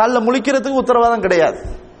தூங்கி காலைல முழிக்கிறதுக்கு உத்தரவாதம் கிடையாது.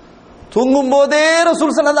 தூங்கும் போதே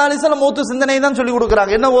ரசூல் ஸல்லல்லாஹு அலைஹி வஸல்லம் மௌத்து சிந்தனை தான் சொல்லி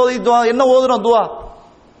கொடுக்குறாங்க. என்ன ஓதுறோம் துவா?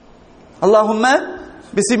 அல்லாஹும்ம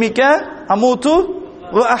பிஸ்மிக அமூது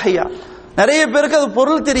வ அஹ்யா. நிறைய பேருக்கு அது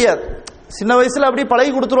பொருள் தெரியாது. சின்ன வயசுல அப்படி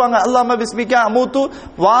பழகி கொடுத்துருவாங்க. அல்லாஹும்ம பிஸ்மிக அமூது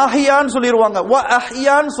வாஹியான்னு சொல்லிடுவாங்க. வ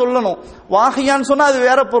அஹ்யான்னு சொல்லணும். வாஹியான்னு சொன்னா அது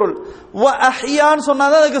வேற பொருள், வ அஹ்யான்னு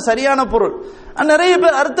சொன்னாதான் அதுக்கு சரியான பொருள். நிறைய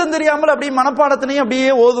பேர் அர்த்தம் தெரியாமல் அப்படியே மனப்பாடத்தினையும்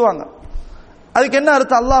அப்படியே ஓதுவாங்க. அதுக்கு என்ன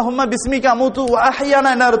அர்த்தம்? அல்லாஹும்ம பிஸ்மிக அமூது வ அஹ்யானா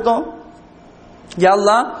என்ன அர்த்தம்? யா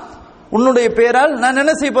அல்லாஹ், உன்னுடைய பேரால் நான்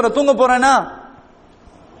என்ன செய்ய போறேன்? தூங்க போறேனா?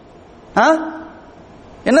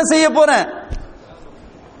 என்ன செய்ய போறேன்?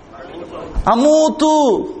 அமூத்து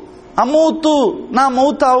அமூத்து, நான்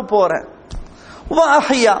மௌத்தாக போறேன்.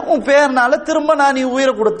 வஹ்யா, உன் பேர்னால திரும்ப நான் நீ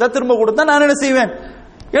உயிரை திரும்ப கொடுத்தா நான் என்ன செய்வேன்?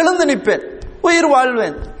 எழுந்து நிற்பேன், உயிர்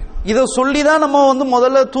வாழ்வேன். இதை சொல்லிதான் நம்ம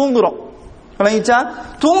முதல்ல தூங்குறோம்.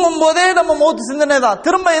 தூங்கும் போதே நம்ம மௌத் சிந்தனை தான்.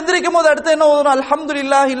 திரும்ப எந்திரிக்கும் போது அடுத்து என்ன ஓதுறோம்?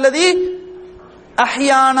 அல்ஹம்துலில்லாஹி அல்லதி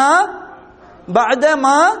அஹ்யானா பஅத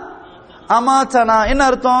மா அமாதனா. என்ன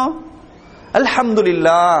அர்த்தம்?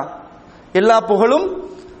 அல்ஹம்துலில்லாஹ், எல்லா புகழும்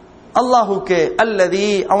அல்லாஹுக்கே. அல்லதி,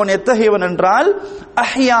 அவன் எத்தகையவன் என்றால்,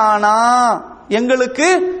 அஹ்யானா, எங்களுக்கு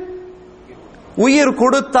உயிர்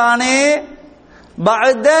கொடுத்தானே,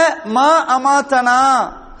 பஅத மா அமாதனா,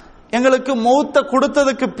 எங்களுக்கு மௌத்த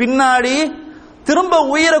கொடுத்ததுக்கு பின்னாடி திரும்ப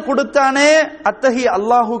உயிரை கொடுத்தானே, அத்தகைய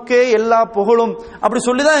அல்லாஹுக்கே எல்லா புகழும். அப்படி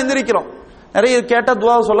சொல்லிதான் எந்திரிக்கிறோம். நிறைய கேட்ட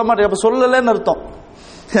துவாவை சொல்ல மாட்டேன், அப்ப சொல்லலன்னு அர்த்தம்.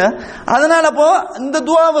 அதனால அப்போ இந்த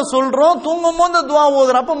துவாவை சொல்றோம், தூங்கும் போது இந்த துவா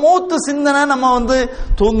ஓதுறோம். அப்ப மௌத்து சிந்தனை நம்ம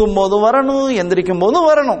தூங்கும் போதும் வரணும், எந்திரிக்கும் போதும்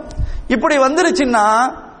வரணும். இப்படி வந்துருச்சுன்னா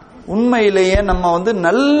உண்மையிலேயே நம்ம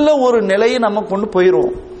நல்ல ஒரு நிலையை நம்ம கொண்டு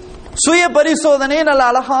போயிடுவோம். சுய பரிசோதனையை நல்ல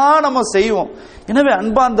அழகா நம்ம செய்வோம். எனவே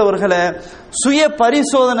அன்பார்ந்தவர்களை, சுய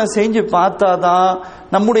பரிசோதனை செஞ்சு பார்த்தாதான்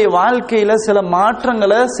நம்முடைய வாழ்க்கையில சில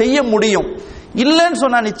மாற்றங்களை செய்ய முடியும். இல்லைன்னு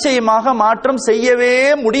சொன்னா நிச்சயமாக மாற்றம் செய்யவே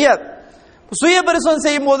முடியாது. சுய பரிசோதனை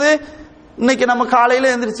செய்யும் போது இன்னைக்கு நம்ம காலையில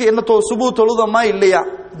எந்திரிச்சு என்ன சுபு தொழுதோமா இல்லையா,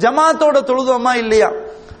 ஜமாத்தோட தொழுதோமா இல்லையா.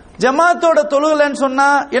 ஜமாத்தோட தொழுகலன்னு சொன்னா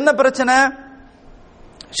என்ன பிரச்சனை?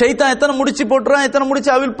 ஷைத்தான் எத்தனை முடிச்சு போட்டுறான், எத்தனை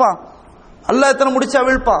முடிச்சு அவிழ்ப்பான்? அல்லாஹ் எத்தனை முடிச்சு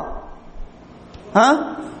அவிழ்ப்பான்?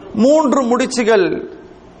 3 முடிச்சுகள்.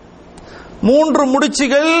 3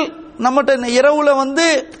 முடிச்சுகள் நம்மகிட்ட இரவுல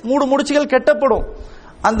 3 முடிச்சுகள் கெட்டப்படும்.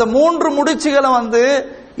 அந்த 3 முடிச்சுகளை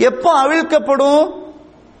எப்போ அவிழ்க்கப்படும்?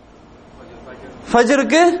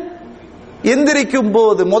 ஃபஜ்ருக்கு எந்திரிக்கும்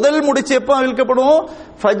போது. முதல் முடிச்சு எப்போ அவிழ்க்கப்படும்?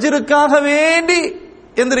 ஃபஜ்ருக்காக வேண்டி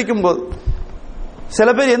எந்திரிக்கும் போது. சில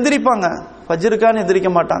பேர் எந்திரிப்பாங்க, ஃபஜ்ருக்கான எந்திரிக்க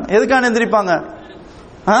மாட்டாங்க. எதுக்கான எந்திரிப்பாங்க?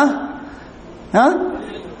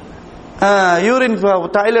 யூரின்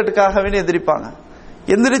டாய்லெட்டுக்காக வேண்டி எந்திரிப்பாங்க.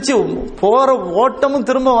 எந்திரிச்சு போற ஓட்டமும்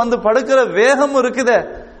திரும்ப படுக்கிற வேகமும் இருக்குதே,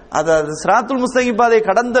 அது சிராத்துல் முஸ்தகீம் பாதையை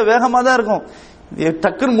கடந்த வேகமா தான் இருக்கும்.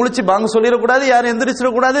 டக்குன்னு முழிச்சு பாங்க சொல்லிடக்கூடாது, யாரும்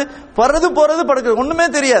எந்திரிச்சிடக்கூடாது, போறது படுக்கிறது ஒண்ணுமே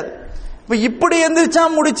தெரியாது. இப்படி எந்திரிச்சா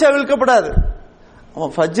முடிச்சு அவிழ்க்கப்படாது.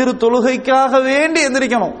 ஃபஜ்ர் தொழுகைக்காக வேண்டி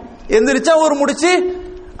எந்திரிக்கணும். எந்திரிச்சா ஒரு முடிச்சு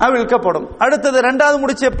அவிழ்க்கப்படும். அடுத்தது 2வது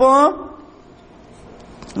முடிச்சு எப்போ?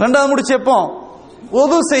 2வது முடிச்சு எப்போ?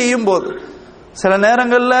 ஒது செய்யும் போது. சில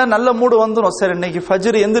நேரங்கள்ல நல்ல மூடு வந்துடும், சரி இன்னைக்கு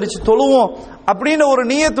ஃபஜ்ர் எந்திரிச்சு தொழுவோம் அப்படின்னு ஒரு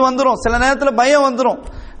நியத்து வந்துடும். சில நேரத்துல பயம் வந்துடும்.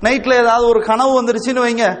 நைட்ல ஏதாவது ஒரு கனவு வந்துருச்சுன்னு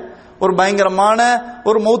வைங்க, ஒரு பயங்கரமான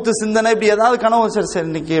ஒரு மௌத்து சிந்தனை, இப்படி ஏதாவது கனவு, சரி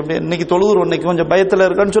இன்னைக்கு தொழுகிறோம், இன்னைக்கு கொஞ்சம் பயத்துல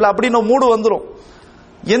இருக்கான்னு சொல்லி அப்படின்னு மூடு வந்துடும்.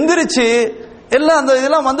 எந்திரிச்சு எல்லாம் அந்த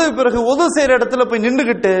இதெல்லாம் வந்த பிறகு ஒது செய்யற இடத்துல போய்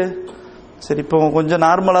நின்றுகிட்டு, சரி இப்போ கொஞ்சம்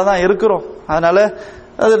நார்மலா தான் இருக்கிறோம், அதனால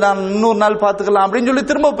அது நான் இன்னொரு நாள் பார்த்துக்கலாம் அப்படின்னு சொல்லி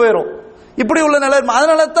திரும்ப போயிடும். இப்படி உள்ள நிலை.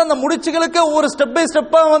 அதனால தான் அந்த முடிச்சுகளுக்கு ஒவ்வொரு ஸ்டெப் பை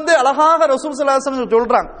ஸ்டெப்பா அழகாக ரசூல் ஸல்லல்லாஹு அலைஹி வஸல்லம்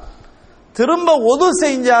சொல்றாங்க. திரும்ப ஒது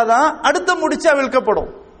செஞ்சாதான் அடுத்த முடிச்சு அவிழ்க்கப்படும்.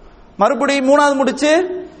 மறுபடியும் 3வது முடிச்சு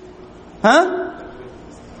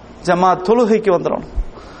ஜமாத் தொழுகைக்கு வந்துடும்.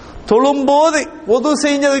 தொழும்போது ஒது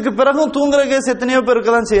செஞ்சதுக்கு பிறகும் தூங்குற கேஸ் எத்தனையோ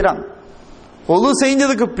பேருக்கு தான் செய்யறாங்க. ஒது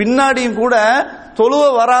செஞ்சதுக்கு பின்னாடியும் கூட தொழுவ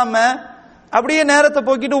வராம அப்படியே நேரத்தை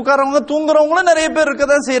போக்கிட்டு உட்காரவங்க தூங்குறவங்களும் நிறைய பேர்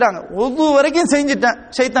இருக்கதான் செய்யறாங்க. ஒது வரைக்கும் செஞ்சுட்டேன்,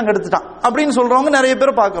 சைத்தான் கெடுத்துட்டான் அப்படின்னு சொல்றவங்க நிறைய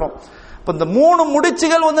பேர் பாக்குறோம். இப்ப இந்த 3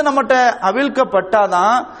 முடிச்சுகள் நம்மகிட்ட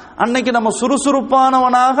அவிழ்க்கப்பட்டாதான் அன்னைக்கு நம்ம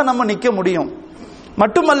சுறுசுறுப்பானவனாக நம்ம நிக்க முடியும்.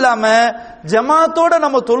 மட்டுமல்லாம ஜமாத்தோட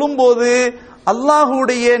நம்ம தொழும்போது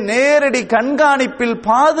அல்லாஹ்வுடைய நேரடி கண்காணிப்பில்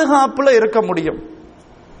பாதுகாப்புல இருக்க முடியும்.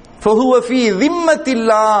 ஃபஹுவ ஃபீ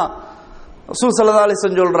திம்மத்தில்லாஹ் ரசூல் ஸல்லல்லாஹு அலைஹி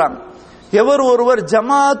வஸல்லம் சொல்றாங்க, எவர் ஒருவர்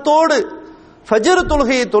ஜமாத்தோடு ஃபஜ்ர்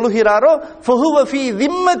தொழுகையை தொழுகிறாரோ ஃபஹுவ ஃபீ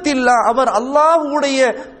திம்மத்தில்லாஹ், அவர் அல்லாஹ்வுடைய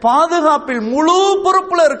பாதுகாப்பில் முழு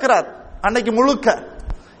பொறுப்புல இருக்கிறார். அன்னைக்கு முழுக்க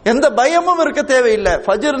எந்த பயமும் இருக்க தேவையில்லை.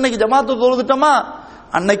 ஃபஜ்ர் இன்னைக்கு ஜமாத்து தொழுதுட்டோமா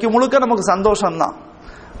அன்னைக்கு முழுக்க நமக்கு சந்தோஷம் தான்,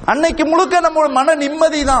 அன்னைக்கு முழுக்க நம்ம மன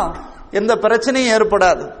நிம்மதி தான், எந்த பிரச்சனையும்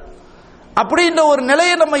ஏற்படாது. அப்படின்ற ஒரு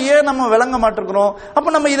நிலையை நம்ம விளங்க மாட்டிருக்கிறோம். அப்ப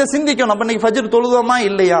நம்ம இதை சிந்திக்கணும். அப்ப இன்னைக்கு ஃபஜ்ர் தொழுதோமா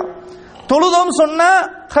இல்லையா? தொழுதோம் சொன்னா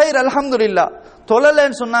ஹைர் அல்ஹம்துலில்லாஹ்,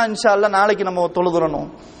 தொழலன்னு சொன்னா இன்ஷா அல்லாஹ் நாளைக்கு நம்ம தொழுதுறணும்.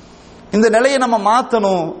 இந்த நிலையை நம்ம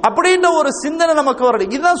மாத்தணும் அப்படின்ற ஒரு சிந்தனை நமக்கு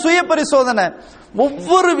வரணும். இதுதான் சுய பரிசோதனை.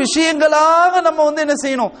 ஒவ்வொரு விஷயங்களாக நம்ம என்ன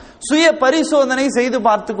செய்யணும்? சுய பரிசோதனை செய்து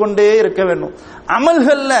பார்த்து கொண்டே இருக்க வேண்டும்.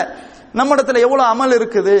 அமல்கள்ல நம்ம இடத்துல எவ்வளவு அமல்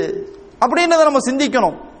இருக்குது அப்படின்றத நம்ம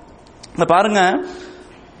சிந்திக்கணும். பாருங்க,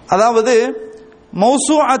 அதாவது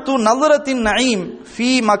மௌசூஅத்து நظரத்தின் நயீம் ஃபீ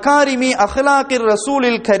மகாரிமி அஹ்லாகிர்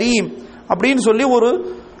ரசூலில் கரீம் அப்படின்னு சொல்லி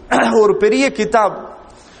ஒரு பெரிய கிதாப்.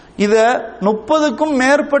 இத 30க்கும்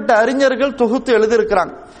மேற்பட்ட அறிஞர்கள் தொகுத்து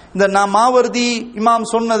எழுதியிருக்கிறாங்க. இந்த மாவர்தி இமாம்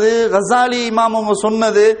சொன்னது, கசாலி இமாம் அவங்க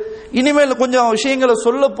சொன்னது, இனிமேல் கொஞ்சம் விஷயங்களை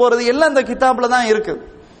சொல்ல போறது எல்லாம் இந்த கிதாப்ல தான் இருக்கு.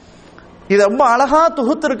 இத ரொம்ப அழகா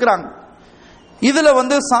தொகுத்து இருக்கிறாங்க.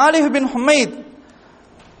 இதுல சாலிஹ் பின் ஹுமைத்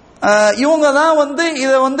இவங்க தான்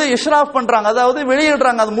இதை இஷ்ராஃப் பண்றாங்க, அதாவது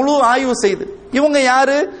வெளியிடுறாங்க, அது முழு ஆய்வு செய்து. இவங்க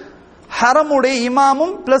யாரு? ஹரமுடைய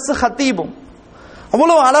இமாமும் பிளஸ் ஹத்தீபும்.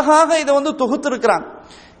 அவ்வளவு அழகாக இதை தொகுத்து இருக்கிறாங்க.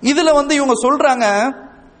 இதுல இவங்க சொல்றாங்க,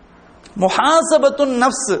 முஹாசபத்துன்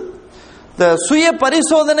நஃப்ஸ், இந்த சுய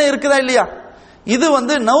பரிசோதனை இருக்குதா இல்லையா, இது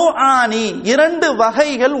நௌஆனி, 2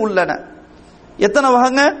 வகைகள் உள்ளன. எத்தனை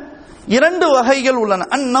வகைங்க? 2 வகைகள் உள்ளன.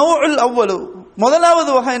 அந்நௌஉல் அவ்வலு, முதலாவது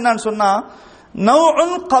வகை என்னன்னு சொன்னா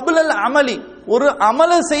நௌஉன் கப்லல் அமலி, ஒரு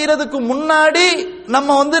அமல செய்யறதுக்கு முன்னாடி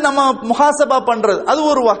நம்ம முஹாசபா பண்றது, அது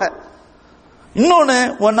ஒரு வகை. இன்னொன்னு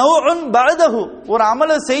நௌஉன் பஅதஹு, ஒரு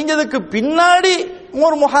அமல செஞ்சதுக்கு பின்னாடி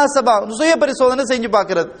ஒரு முஹாசபா, சுய பரிசோதனை செஞ்சு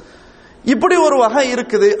பார்க்கிறது, இப்படி ஒரு வகை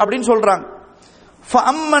இருக்குது அப்படின்னு சொல்றாங்க.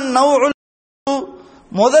 ஃபஅம்மன் நௌஉல்,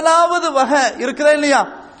 முதலாவது வகை இருக்குதா இல்லையா,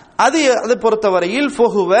 அதை பொறுத்தவரையில்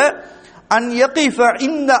ஃபஹுவ அன் யகிஃப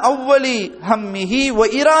இந்த அவ்வலி ஹம்மிஹி வ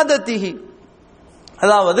இராதத்திஹி,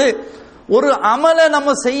 அதாவது ஒரு அமல நம்ம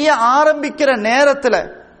செய்ய ஆரம்பிக்கிற நேரத்துல,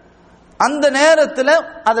 அந்த நேரத்துல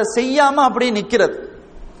அதை செய்யாம அப்படி நிக்கிறது,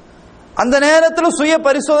 அந்த நேரத்துல சுய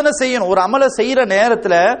பரிசோதனை செய்யணும். ஒரு அமல செய்யற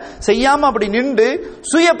நேரத்துல செய்யாம அப்படி நின்று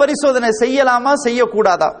சுய பரிசோதனை செய்யலாமா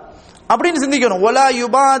செய்யக்கூடாதா அப்படின்னு சிந்திக்கணும். வலா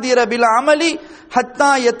யுபாதிர பில் அமலி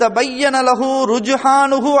ஹத்தா யதபய்யன லஹு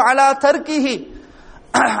ருஜ்ஹானுஹு அலா தர்கிஹி,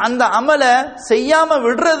 அந்த அமல செய்யாம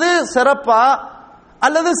விடுறது சிறப்பா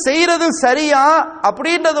அல்லது செய்யறது சரியா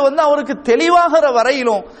அப்படின்றது அவருக்கு தெளிவாகிற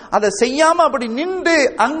வரையிலும் அதை செய்யாம அப்படி நின்று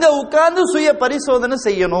அங்க உட்கார்ந்து சுய பரிசோதனை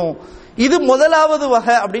செய்யணும். இது முதலாவது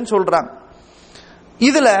வகை அப்படின்னு சொல்றாங்க.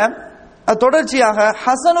 இதுல தொடர்ச்சியாக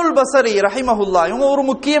ஹசனுல் பஸரி ரஹிமஹுல்லா, இவங்க ஒரு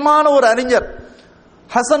முக்கியமான ஒரு அறிஞர்.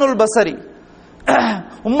 ஹசனுல் பஸரி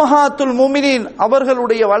உம்மஹாத்துல் முஃமினீன்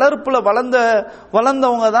அவர்களுடைய வளர்ப்புல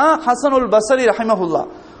வளர்ந்தவங்க தான் ஹசனுல் பஸரி ரஹிமஹுல்லா.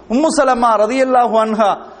 உம்மு சலமா ரலியல்லாஹு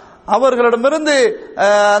அன்ஹா அவர்களிடமிருந்து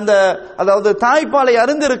அதாவது தாய்ப்பாலை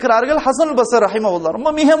அறிந்து இருக்கிறார்கள் ஹசனுல் பஸரி ரஹிமஹுல்லா. ரொம்ப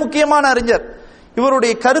மிக முக்கியமான அறிஞர்.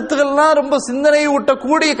 இவருடைய கருத்துக்கள்லாம் ரொம்ப சிந்தனையை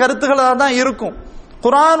ஊட்டக்கூடிய கருத்துக்களாக தான் இருக்கும்.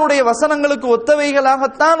 குர்ஆனுடைய வசனங்களுக்கு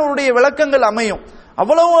ஒத்தவைகளாகத்தான் அவருடைய விளக்கங்கள் அமையும்.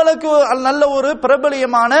 அவ்வளவு அளவுக்கு நல்ல ஒரு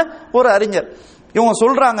பிரபலியமான ஒரு அறிஞர். இவங்க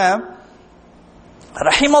சொல்றாங்க,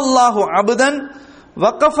 ரஹிமல்லாஹு அப்தன்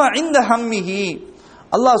வகஃப இன்த ஹம்மிஹி,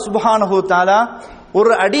 அல்லாஹ் சுப்ஹானஹு தஆலா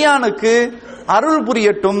ஒரு அடியானுக்கு அருள்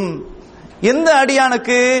புரியட்டும். எந்த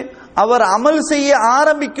அடியானுக்கு? அவர் அமல் செய்ய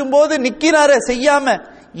ஆரம்பிக்கும் போது நிக்கிறாரே செய்யாம,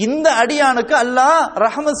 இந்த அடியானுக்கு அல்லாஹ்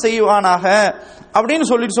ரஹ்மத் செய்வானாக அப்படின்னு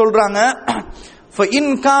சொல்றாங்க.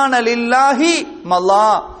 ஃபஇன் கான லில்லாஹி மல்லா,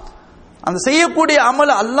 அந்த செய்யக்கூடிய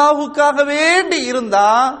அமல் அல்லாஹ்வுக்காக வேண்டி இருந்தா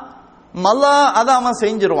மல்லா அதை அவன்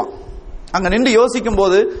செஞ்சிருவான். அங்க நின்று யோசிக்கும்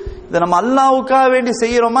போது இதை நம்ம அல்லாஹ்வுக்காக வேண்டி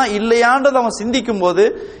செய்யறோமா இல்லையான்றது அவன் சிந்திக்கும் போது,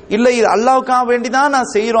 இல்லை இது அல்லாஹ்வுக்காக வேண்டிதான்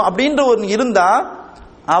நான் செய்யறோம் அப்படின்ற ஒரு இருந்தா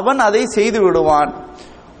அவன் அதை செய்து விடுவான்.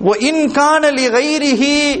 வ இன் கான லி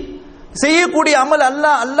கைரிஹி, செய்யக்கூடிய அமல்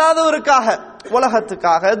அல்லாஹ் அல்லாதவருக்காக,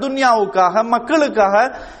 உலகத்துக்காக, துன்யாவுக்காக, மக்களுக்காக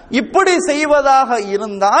இப்படி செய்வதாக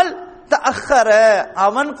இருந்தால் தஅக்கர,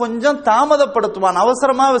 அவன் கொஞ்சம் தாமதப்படுத்துவான்,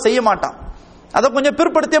 அவசரமா செய்ய மாட்டான், அதை கொஞ்சம்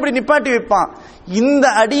பிற்படுத்தி அப்படி நிப்பாட்டி வைப்பான். இந்த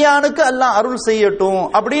அடியானுக்கு அல்லாஹ் அருள் செய்யட்டும்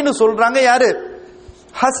அப்படின்னு சொல்றாங்க. யாரு?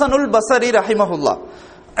 ஹசனுல் பஸரி ரஹிமஹுல்லா.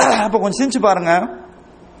 அப்ப கொஞ்சம் சிந்திச்சு பாருங்க.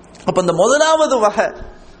 அப்ப இந்த முதலாவது வகை,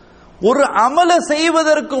 ஒரு அமல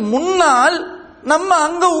செய்வதற்கு முன்னால் நம்ம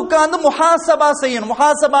அங்க உட்கார்ந்து முஹாசபா செய்யணும்.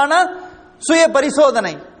 முஹாசபான சுய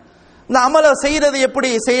பரிசோதனை. இந்த அமல செய்யறது எப்படி,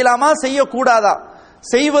 செய்யலாமா செய்யக்கூடாதா,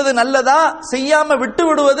 செய்வது நல்லதா செய்யாம விட்டு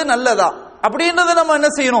விடுவது நல்லதா அப்படின்றத நம்ம என்ன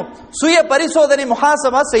செய்யணும், சுய பரிசோதனை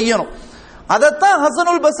முஹாசபா செய்யணும். அதத்தான்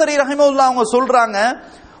ஹசனுல் பஸரி ரஹிமஹுல்லா அவங்க சொல்றாங்க,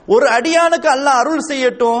 ஒரு அடியானுக்கு அல்லாஹ் அருள்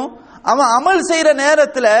செய்யட்டும், அவன் அமல் செய்யற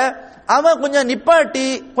நேரத்துல அவன் கொஞ்சம் நிப்பாட்டி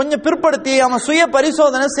கொஞ்சம் பிற்படுத்தி அவன் சுய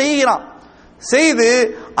பரிசோதனை செய்கிறான். செய்து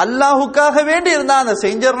அல்லாஹுக்காக வேண்டி இருந்தா அதை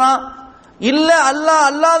செஞ்சிடறான், இல்ல அல்லாஹ்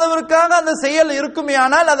அல்லாதவருக்காக அந்த செயல் இருக்குமே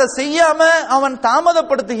ஆனால் அதை செய்யாம அவன்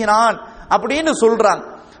தாமதப்படுத்துகிறான் அப்படின்னு சொல்றாங்க.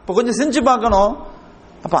 இப்ப கொஞ்சம் செஞ்சு பார்க்கணும்.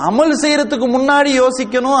 அப்ப அமல் செய்யறதுக்கு முன்னாடி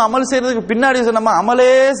யோசிக்கணும், அமல் செய்யறதுக்கு பின்னாடி நம்ம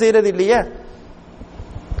அமலே செய்யறது இல்லையே.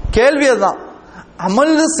 கேள்வி அதுதான்.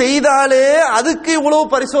 அமல் செய்தாலே அதுக்கு இவ்வளவு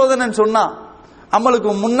பரிசோதனை சொன்னா,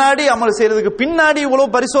 அமலுக்கு முன்னாடி அமல் செய்யறதுக்கு பின்னாடி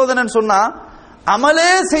இவ்வளவு பரிசோதனை சொன்னா, அமலே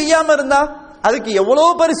செய்யாம இருந்தா அதுக்கு எவ்வளவு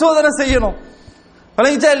பரிசோதனை செய்யணும்.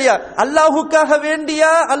 விளங்கிச்சா இல்லையா? அல்லாஹுக்காக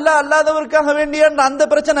வேண்டியா அல்லாஹ் அல்லாதவருக்காக வேண்டியான்ற அந்த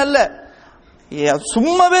பிரச்சனை அல்ல,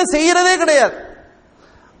 சும்மாவே செய்யறதே கிடையாது.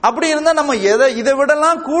 அப்படி இருந்தா நம்ம இதை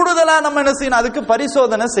விடலாம் கூடுதலா நம்ம என்ன செய்யணும், அதுக்கு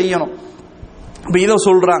பரிசோதனை செய்யணும். இதை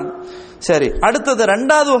சொல்றாங்க. சரி, அடுத்தது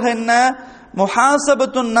ரெண்டாவது வகை என்ன,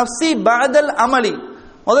 முஹாசபத்துன் நஃப்ஸி பஅதல் அமலி.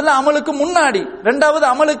 முதல்ல அமலுக்கு முன்னாடி, ரெண்டாவது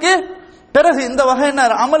அமலுக்கு பிறகு. இந்த வகை என்ன,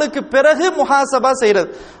 அமலுக்கு பிறகு முஹாசபா செய்யறது.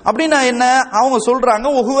 அப்படின்னா என்ன, அவங்க சொல்றாங்க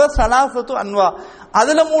ஒஹுவ ஸலாஸத்து அன்வா,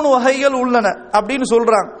 அதுல 3 வகைகள் உள்ளன அப்படின்னு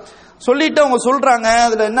சொல்றாங்க. சொல்லிட்டு அவங்க சொல்றாங்க,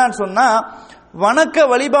 அதுல என்னன்னு சொன்னா, வணக்க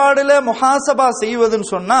வழிபாடுல முஹாசபா செய்வதுன்னு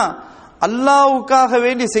சொன்னா, அல்லாஹ்வுக்காக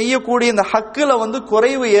வேண்டி செய்யக்கூடிய இந்த ஹக்குல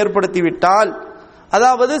குறைவு ஏற்படுத்தி விட்டால்,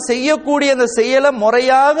 அதாவது செய்யக்கூடிய அந்த செயலை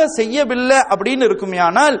முறையாக செய்யவில்லை அப்படின்னு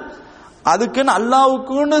இருக்குமையானால், அதுக்குன்னு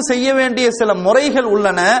அல்லாஹ்வுக்குன்னு செய்ய வேண்டிய சில முறைகள்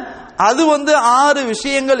உள்ளன, அது 6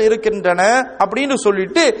 விஷயங்கள் இருக்கின்றன அப்படின்னு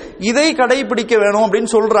சொல்லிட்டு இதை கடைபிடிக்க வேணும்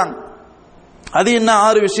அப்படின்னு சொல்றாங்க. அது என்ன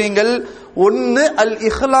 6 விஷயங்கள்? ஒன்னு அல்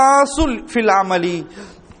இஹ்லாசுல் ஃபில் அமலி.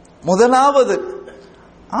 முதலாவது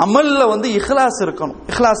அமல்ல இஹ்லாஸ் இருக்கணும்.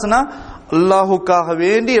 இஹ்லாஸ்னா அல்லாஹுக்காக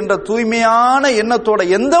வேண்டி என்ற தூய்மையான எண்ணத்தோட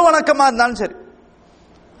எந்த வணக்கமா இருந்தாலும் சரி,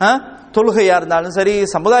 தொழுகையா இருந்தாலும் சரி,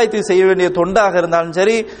 சமுதாயத்துக்கு செய்ய வேண்டிய தொண்டாக இருந்தாலும்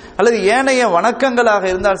சரி, அல்லது ஏனைய வணக்கங்களாக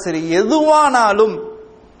இருந்தாலும் சரி, எதுவானாலும்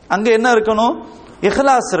அங்க என்ன இருக்கணும்,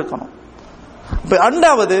 இஹ்லாஸ் இருக்கணும்.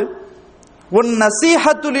 இரண்டாவது ஒன்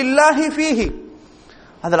நஸீஹத்து லில்லாஹி ஃபீஹி,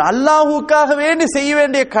 அதில் அல்லாஹுக்காக வேண்டி செய்ய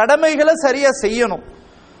வேண்டிய கடமைகளை சரியா செய்யணும்.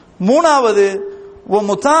 மூணாவது வ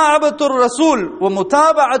முதாஅபத்துர் ரசூல் வ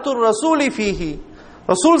முதாபஅத்துர் ரசூலி ஃபீஹி,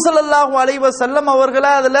 ரசூல் ஸல்லல்லாஹு அலைஹி வஸல்லம்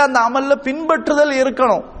அவர்களை அதுல அந்த அமல்ல பின்பற்றுதல்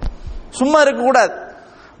இருக்கணும், சும்மா இருக்க கூடாது.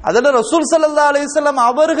 அதுல ரசூல் ஸல்லல்லாஹு அலைஹி வஸல்லம்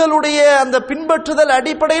அவர்களுடைய அந்த பின்பற்றுதல்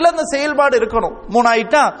அடிப்படையில் அந்த செயல்பாடு இருக்கணும். 3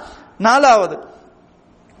 ஆயிட்டா. நாலாவது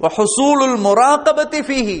வ ஹுசூலுல் முராகபத்தி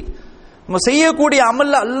ஃபீஹி, நம்ம செய்யக்கூடிய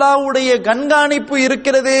அமல்ல அல்லாஹ்வுடைய கண்காணிப்பு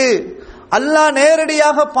இருக்கிறது, அல்லாஹ்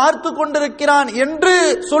நேரடியாக பார்த்து கொண்டிருக்கிறான் என்று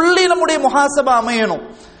சொல்லி நம்முடைய முஹாசபா அமையணும்.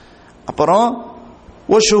 அப்புறம்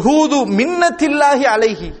ஒ ஷுஹூது மின்னத்தில்லாஹி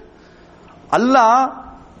அலைஹி, அல்லாஹ்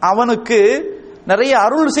அவனுக்கு நிறைய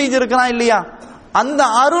அருள் செய்திருக்கிறான் இல்லையா, அந்த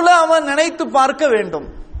அருளை அவன் நினைத்து பார்க்க வேண்டும்.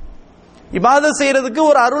 இபாதத் செய்யறதுக்கு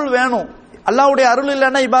ஒரு அருள் வேணும், அல்லாஹ்வுடைய அருள்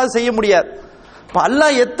இல்லைன்னா இபாதத் செய்ய முடியாது.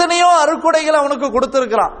 அல்லாஹ் எத்தனையோ அருட்கொடைகள் அவனுக்கு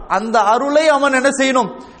கொடுத்திருக்கிறான், அந்த அருளை அவன் என்ன செய்யணும்,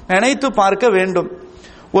 நினைத்து பார்க்க வேண்டும்.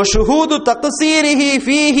 வஷுஹூது தக்ஸீரிஹி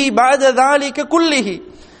ஃபீஹி பஅத ذلك குல்லிஹி,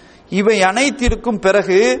 இவை அனைத்திற்கும்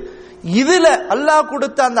பிறகு இதுல அல்லாஹ்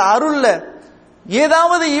கொடுத்த அந்த அருள்ல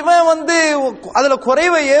ஏதாவது இவன் அதுல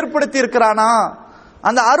குறைவை ஏற்படுத்தி இருக்கிறானா,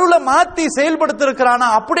 அந்த அருளை மாத்தி செயல்படுத்தி இருக்கிறானா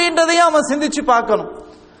அப்படின்றதையும் அவன் சிந்திச்சு பார்க்கணும்.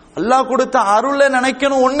 அல்லாஹ் கொடுத்த அருளை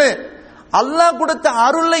நினைக்கணும் ஒண்ணு, அல்லாஹ் கொடுத்த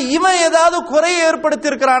அருள்ல இவன் ஏதாவது குறை ஏற்படுத்தி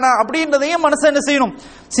இருக்கிறானா அப்படின்றதையும் மனசை என்ன செய்யணும்,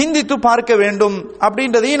 சிந்தித்து பார்க்க வேண்டும்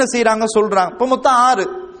அப்படின்றதையும் என்ன செய்யறாங்க சொல்றாங்க. இப்ப மொத்தம் 6.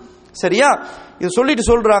 சரியா? இது சொல்லிட்டு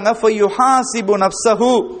சொல்றாங்க ஃபயுஹாசிபு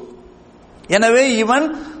நஃப்ஸஹு, எனவே இவன்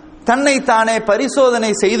தன்னை தானே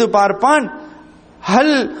பரிசோதனை செய்து பார்ப்பான்.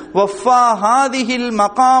 ஹல் வஃபா ஹாதிஹில்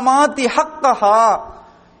மகாமாத்தி ஹக்கஹா,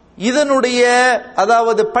 இதனுடைய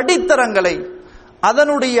அதாவது படித்தரங்களை,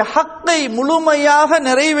 அதனுடைய ஹக்கை முழுமையாக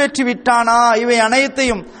நிறைவேற்றி விட்டானா இவை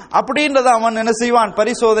அனைத்தையும் அப்படின்றத அவன் என்ன செய்வான்,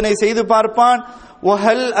 பரிசோதனை செய்து பார்ப்பான்.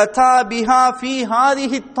 வஹல் அதா பிஹா ஃபீ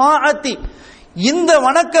ஹாதிஹி தாஅத்தி, இந்த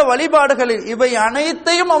வணக்க வழிபாடுகளில் இவை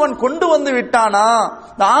அனைத்தையும் அவன் கொண்டு வந்து விட்டானா,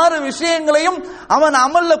 இந்த 6 விஷயங்களையும் அவன்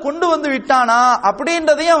அமல்ல கொண்டு வந்து விட்டானா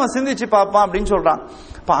அப்படின்றதையும் அவன் சிந்திச்சு பார்ப்பான் அப்படின்னு சொல்றான்.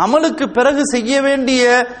 இப்ப அமலுக்கு பிறகு செய்ய வேண்டிய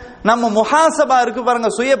நம்ம முஹாசபா இருக்கு பாருங்க,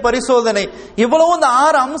 சுய பரிசோதனை, இவ்வளவு இந்த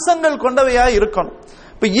 6 அம்சங்கள் கொண்டவையா இருக்கணும்.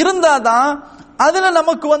 இப்ப இருந்தாதான் அதுல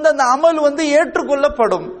நமக்கு அந்த அமல்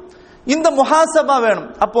ஏற்றுக்கொள்ளப்படும். இந்த முஹாசபா வேணும்.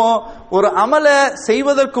 அப்போ ஒரு அமலை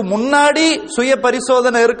செய்வதற்கு முன்னாடி சுய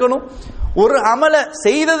பரிசோதனை இருக்கணும், ஒரு அமலை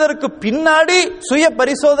செய்ததற்கு பின்னாடி சுய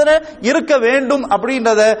பரிசோதனை இருக்க வேண்டும்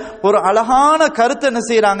அப்படின்றத ஒரு அழகான கருத்து என்ன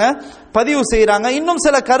செய்யறாங்க, பதிவு செய்யறாங்க. இன்னும்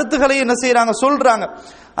சில கருத்துக்களை என்ன செய்யறாங்க, சொல்றாங்க.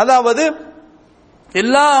 அதாவது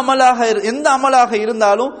எல்லா அமலாக எந்த அமலாக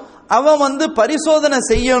இருந்தாலும் அவன் பரிசோதனை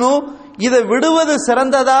செய்யணும், இதை விடுவது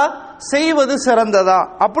சிறந்ததா செய்வது சிறந்ததா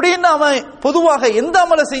அப்படின்னு அவன் பொதுவாக எந்த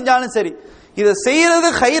அமலை செஞ்சாலும் சரி, இதை செய்யறது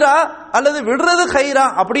ஹைரா அல்லது விடுறது ஹைரா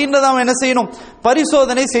அப்படின்றத அவன் என்ன செய்யணும்,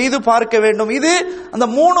 பரிசோதனை செய்து பார்க்க வேண்டும். இது அந்த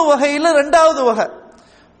 3 வகையில 2வது வகை.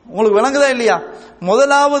 உங்களுக்கு விளங்குதா இல்லையா?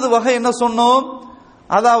 முதலாவது வகை என்ன சொன்னோம்,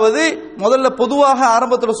 அதாவது முதல்ல பொதுவாக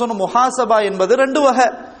ஆரம்பத்தில் சொன்ன முஹாசபா என்பது 2 வகை.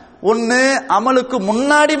 ஒன்னு அமலுக்கு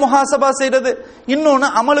முன்னாடி முஹாசபா செய்யறது, இன்னொன்னு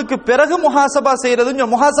அமலுக்கு பிறகு முஹாசபா செய்யறது.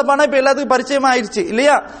 முஹாசபானா இப்ப எல்லாத்துக்கும் பரிச்சயமா ஆயிடுச்சு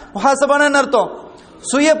இல்லையா? முஹாசபானா என்ன அர்த்தம்,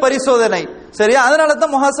 சுய பரிசோதனை. சரியா? அதனால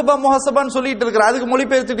தான் முஹாசபான்னு சொல்லிட்டு இருக்கிற, அதுக்கு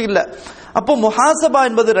மொழிபெயர்த்துட்டு இல்ல. அப்போ முஹாசபா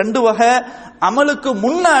என்பது 2 வகை. அமலுக்கு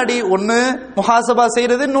முன்னாடி ஒன்னு முஹாசபா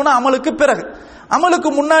செய்யறது, இன்னொன்னு அமலுக்கு பிறகு.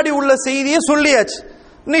 அமலுக்கு முன்னாடி உள்ள செய்தியை சொல்லியாச்சு,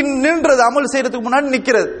 நின்றது, அமல் செய்யறதுக்கு முன்னாடி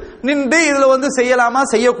நிக்கிறது, நின்று இதுல செய்யலாமா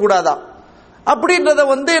செய்யக்கூடாதா அப்படின்றத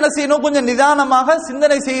என்ன செய்யணும், கொஞ்சம் நிதானமாக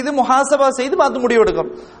சிந்தனை செய்து முஹாசபா செய்து பார்த்து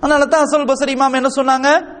முடிவெடுக்கணும். அதனால தான் ஹசன் பஸ்ரி இமாம் என்ன சொன்னாங்க,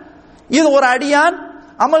 இது ஒரு அடியான்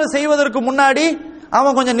அமல் செய்வதற்கு முன்னாடி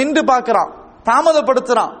அவன் கொஞ்சம் நின்று பார்க்கிறான்,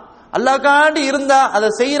 தாமதப்படுத்துறான், அல்லாஹ்காண்டி இருந்தா அதை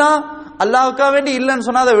செய்யறான், அல்லாஹ்க்கா வேண்டி இல்லைன்னு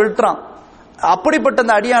சொன்னா அதை விட்டுறான். அப்படிப்பட்ட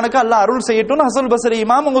அந்த அடியானுக்கு அல்லாஹ் அருள் செய்யட்டும் ஹசன் பஸ்ரி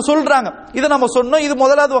இமாம் அவங்க சொல்றாங்க. இதை நம்ம சொன்னோம். இது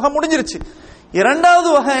முதலாவது வகை முடிஞ்சிருச்சு. 2வது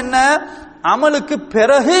வகை என்ன, அமலுக்கு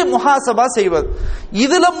பிறகு முஹாசபா செய்வது.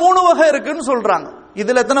 இதுல 3 வகை இருக்குன்னு சொல்றாங்க.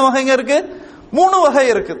 இதுல எத்தனை வகைங்க இருக்கு, 3 வகை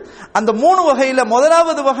இருக்கு. அந்த 3 வகையில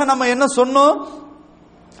முதலாவது வகை நம்ம என்ன சொன்னோம்,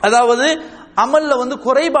 அதாவது அமல்ல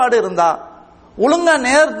குறைபாடு இருந்தா, ஒழுங்கா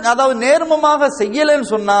அதாவது நேர்மமாக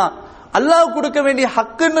செய்யலன்னு சொன்னா, அல்லாஹ் கொடுக்க வேண்டிய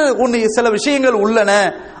ஹக்குன்னு ஒன்னு சில விஷயங்கள் உள்ளன,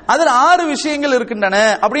 அதுல 6 விஷயங்கள் இருக்கின்றன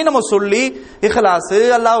அப்படின்னு நம்ம சொல்லி, இஹ்லாஸ்,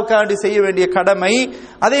 அல்லாஹ்வுக்காண்டி செய்ய வேண்டிய கடமை,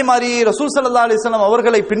 அதே மாதிரி ரசூல் ஸல்லல்லாஹு அலைஹி வஸல்லம்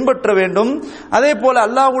அவர்களை பின்பற்ற வேண்டும், அதே போல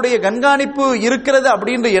அல்லாஹ்வுடைய கண்காணிப்பு இருக்கிறது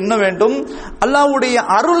அப்படின்னு எண்ண வேண்டும், அல்லாஹ்வுடைய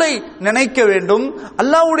அருளை நினைக்க வேண்டும்,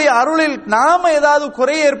 அல்லாஹ்வுடைய அருளில் நாம ஏதாவது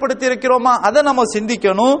குறை ஏற்படுத்தி இருக்கிறோமா அதை நம்ம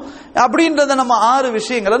சிந்திக்கணும் அப்படின்றத நம்ம 6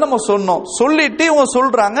 விஷயங்களை நம்ம சொன்னோம். சொல்லிட்டு இவங்க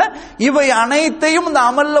சொல்றாங்க, இவை அனைத்தையும் இந்த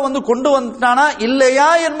அமல்ல கொண்டு வந்துட்டானா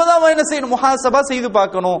இல்லையா என்பதை அவன் என்ன செய்யணும், முஹாசபா செய்து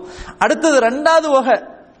பார்க்கணும். அடுத்தது 2வது வகை,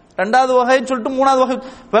 2வது வகைன்னு சொல்லிட்டு 3வது வகை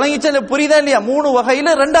விளங்கிச்சா புரியுதா இல்லையா? 3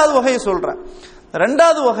 வகையில 2வது வகையை சொல்றேன்.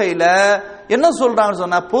 2வது வகையில என்ன சொல்றாங்கன்னு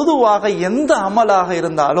சொன்னா, பொதுவாக எந்த அமலாக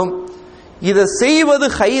இருந்தாலும் இதை செய்வது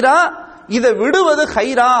ஹைரா இதை விடுவது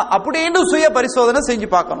ஹைரா அப்படின்னு சுய பரிசோதனை செஞ்சு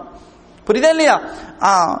பார்க்கணும். புரியுதா இல்லையா?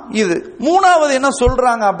 இது 3வது என்ன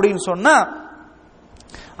சொல்றாங்க அப்படின்னு சொன்னா,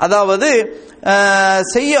 அதாவது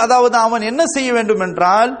அதாவது அவன் என்ன செய்ய வேண்டும்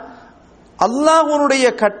என்றால், அல்லாஹ்வுடைய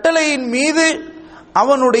கட்டளையின் மீது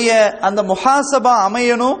அவனுடைய அந்த முஹாசபா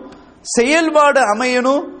அமையணும், செயல்பாடு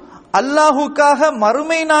அமையணும், அல்லாஹுக்காக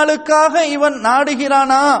மறுமை நாளுக்காக இவன்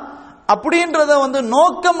நாடுகிறானா அப்படின்றத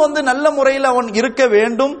நோக்கம் நல்ல முறையில் அவன் இருக்க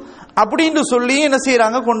வேண்டும் அப்படின்னு சொல்லி என்ன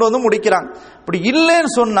செய்யறாங்க, கொண்டு முடிக்கிறாங்க. அப்படி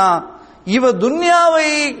இல்லைன்னு சொன்னா, இவ துன்யாவை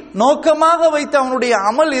நோக்கமாக வைத்து அவனுடைய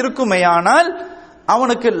அமல் இருக்குமேயானால்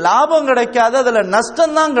அவனுக்கு லாபம் கிடைக்காது, அதுல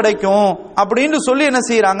நஷ்டம் தான் கிடைக்கும் அப்படின்னு சொல்லி என்ன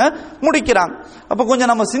செய்யறாங்க, முடிக்கிறாங்க. அப்ப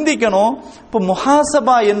கொஞ்சம் நம்ம சிந்திக்கணும். இப்ப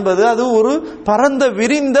முஹாசபா என்பது அது ஒரு பரந்த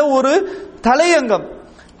விரிந்த ஒரு தலையங்கம்.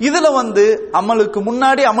 இதுல அமலுக்கு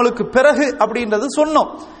முன்னாடி அமலுக்கு பிறகு அப்படின்றது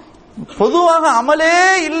சொன்னோம். பொதுவாக அமலே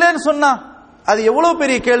இல்லைன்னு சொன்னா அது எவ்வளவு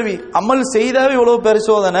பெரிய கேள்வி. அமல் செய்தாவே இவ்வளவு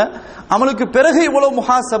பரிசோதனை, அமலுக்கு பிறகு இவ்வளவு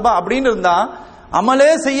முஹாசபா அப்படின்னு இருந்தா,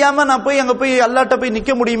 அமலே செய்யாம நான் போய் அங்க போய் அல்லாஹ்ட்ட போய்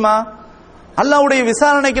நிக்க முடியுமா? அல்லாஹ்வுடைய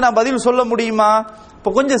விசாரணைக்கு நான் பதில் சொல்ல முடியுமா?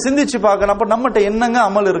 இப்ப கொஞ்சம் சிந்திச்சு பார்க்கணும். அப்ப நம்மகிட்ட என்னங்க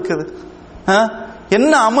அமல் இருக்குது?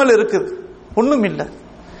 என்ன அமல் இருக்குது? ஒண்ணும் இல்லை.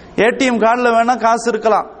 ஏடிஎம் கார்டில் வேணா காசு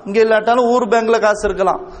இருக்கலாம், இங்க இல்லாட்டாலும் ஊர் பேங்க்ல காசு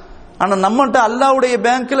இருக்கலாம். ஆனா நம்மகிட்ட அல்லாஹ்வுடைய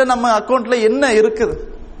பேங்க்ல நம்ம அக்கௌண்ட்ல என்ன இருக்குது?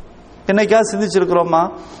 என்னைக்காவது சிந்திச்சிருக்கிறோமா?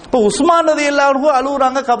 இப்ப உஸ்மான் ரலியல்லாஹு அன்ஹு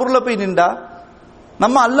அழுகுறாங்க, கபர்ல போய் நின்றா.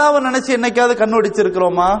 நம்ம அல்லாஹ்வை நினைச்சு என்னைக்காவது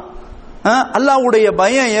கண்ணோடிச்சிருக்கிறோமா? அல்லாஹ்வுடைய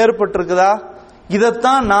பயம் ஏற்பட்டிருக்குதா?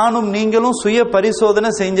 இதைத்தான் நானும் நீங்களும் சுய பரிசோதனை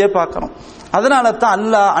செஞ்சே பார்க்கணும். அதனால தான்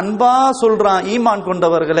அல்லாஹ் அன்பா சொல்றான், ஈமான்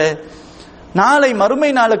கொண்டவர்களே நாளை மறுமை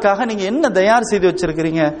நாளுக்காக நீங்க என்ன தயார் செய்து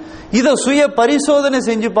வச்சிருக்கிறீங்க, இதை சுய பரிசோதனை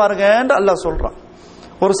செஞ்சு பாருங்கன்னு அல்லாஹ் சொல்றான்.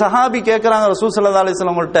 ஒரு சஹாபி கேட்கிறாங்க ரசூல் ஸல்லல்லாஹு அலைஹி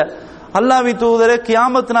வஸல்லம் கிட்ட, அல்லாஹ்வின் தூதரே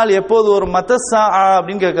கியாமத் நாள் எப்போது ஒரு மத்தஸா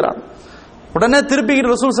அப்படின்னு கேட்கிறாங்க. உடனே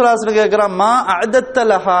திருப்பிக்கிட்டு ரசூல் ஸல்லல்லாஹு அலைஹி வஸல்லம் கேட்கிறான், மா அஅதத்த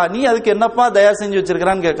லஹா, நீ அதுக்கு என்னப்பா தயார் செஞ்சு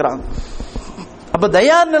வச்சிருக்கிறான்னு கேட்கிறாங்க. அப்ப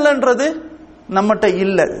தயார் நிலைன்றது நம்மகிட்ட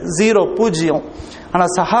இல்ல, ஜீரோ, பூஜ்ஜியம். ஆனா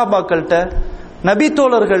சஹாபாக்கள்கிட்ட, நபி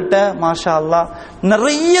தோழர்கள்ட்ட மாஷா அல்லாஹ்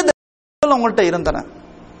நிறைய அவங்கள்ட்ட இருந்தன.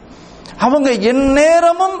 அவங்க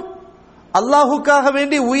எந்நேரமும் அல்லாஹுக்காக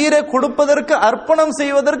வேண்டி உயிரை கொடுப்பதற்கு, அர்ப்பணம்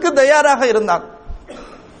செய்வதற்கு தயாராக இருந்தாங்க.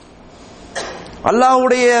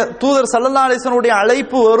 அல்லாஹ்வுடைய தூதர் ஸல்லல்லாஹு அலைஹி வஸல்லம்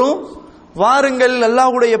அழைப்பு வரும், வாருங்கள்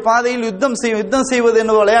அல்லாஹ்வுடைய பாதையில் யுத்தம் செய்வது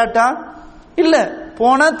என்ன விளையாட்டா? இல்ல.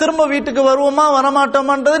 போனா திரும்ப வீட்டுக்கு வருவோமா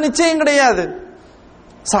வரமாட்டோமான்றது நிச்சயம் கிடையாது.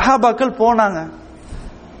 சஹாபாக்கள் போனாங்க,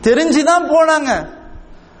 தெரிஞ்சுதான் போனாங்க.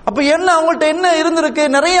 அப்ப என்ன அவங்கள்ட்ட என்ன இருந்திருக்கு?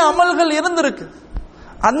 நிறைய அமல்கள் இருந்திருக்கு.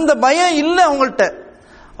 அந்த பயம் இல்ல அவங்கள்ட்ட.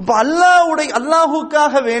 அப்ப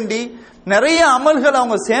அல்லாஹுக்காக வேண்டி நிறைய அமல்கள்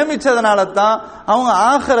அவங்க சேமிச்சதுனால தான் அவங்க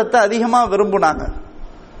ஆகிரத்தை அதிகமா விரும்புனாங்க.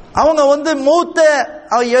 அவங்க மூத்த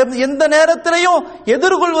எந்த நேரத்திலையும்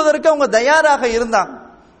எதிர்கொள்வதற்கு அவங்க தயாராக இருந்தாங்க.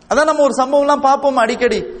 அதான் நம்ம ஒரு சம்பவம்லாம் பார்ப்போம்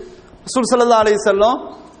அடிக்கடி. ரசூல் ஸல்லல்லாஹு அலைஹி வஸல்லம்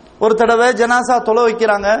ஒரு தடவை ஜனாசா தொலை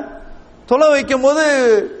வைக்கிறாங்க. தொலை வைக்கும் போது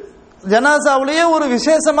ஜனாசாவிலேயே ஒரு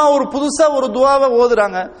விசேஷமா ஒரு புதுசா ஒரு துவாவை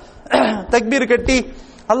ஓதுறாங்க. தக்பீர் கட்டி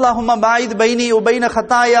அல்லாஹும்ம பாயித் பைனி உபைன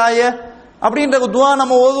ஹதாயாய அப்படின்ற துவா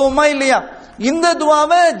நம்ம ஓதுவோமா இல்லையா? இந்த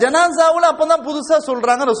துவாவை ஜனாசாவுல அப்பதான் புதுசா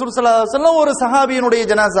சொல்றாங்க ரசூல் ஸல்லல்லாஹு அலைஹி வஸல்லம் ஒரு சஹாபியினுடைய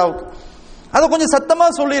ஜனாசாவுக்கு. அதை கொஞ்சம் சத்தமா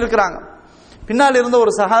சொல்லி இருக்கிறாங்க. பின்னால் இருந்த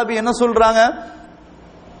ஒரு சஹாபி என்ன சொல்றாங்க,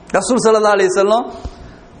 ரசூல் ஸல்லல்லாஹு அலைஹி வஸல்லம்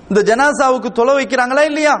இந்த ஜனாசாவுக்கு தொலை வைக்கிறாங்களா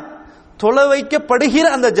இல்லையா, தொலை வைக்கப்படுகிற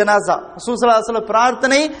அந்த ஜனாசா, ரசூல் ஸல்லல்லாஹு அலைஹி வஸல்லம்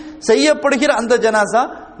பிரார்த்தனை செய்யப்படுகிற அந்த ஜனாசா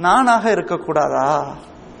நானாக இருக்கக்கூடாதா?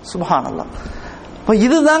 சுப்ஹானல்லாஹ்.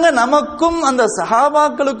 இதுதாங்க நமக்கும் அந்த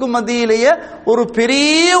சஹாபாக்களுக்கும் மத்தியிலேயே ஒரு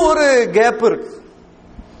பெரிய ஒரு கேப் இருக்கு.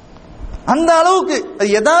 அந்த அளவுக்கு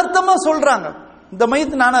யதார்த்தமா சொல்றாங்க, இந்த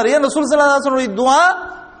மையத்து நானா. ரசூல் ஸல்லல்லாஹு அலைஹி வஸல்லம் துஆ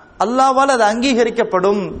அல்லாஹ்வால் அது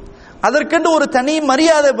அங்கீகரிக்கப்படும், அதற்கென்று ஒரு தனி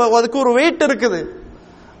மரியாதை, அதுக்கு ஒரு வெயிட் இருக்குது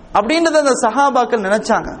அப்படின்றத அந்த சஹாபாக்கள்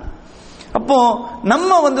நினைச்சாங்க. அப்போ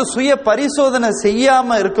நம்ம சுய பரிசோதனை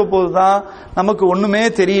செய்யாம இருக்க போதுதான் நமக்கு ஒண்ணுமே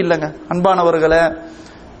தெரியலங்க. அன்பானவர்களை,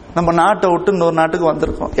 நம்ம நாட்டை விட்டு இன்னொரு நாட்டுக்கு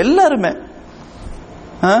வந்திருக்கோம். எல்லாருமே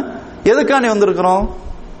எதுக்காண்டி வந்திருக்கிறோம்?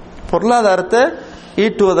 பொருளாதாரத்தை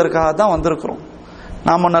ஈட்டுவதற்காக தான் வந்திருக்கிறோம்.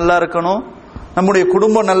 நாம நல்லா இருக்கணும், நம்முடைய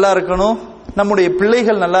குடும்பம் நல்லா இருக்கணும், நம்முடைய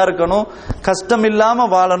பிள்ளைகள் நல்லா இருக்கணும், கஷ்டம் இல்லாம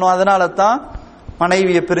வாழணும். அதனால தான்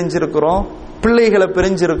மனைவியை பிரிஞ்சிருக்கிறோம், பிள்ளைகளை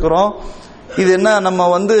பிரிஞ்சிருக்கிறோம். இது என்ன நம்ம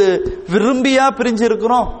விரும்பியா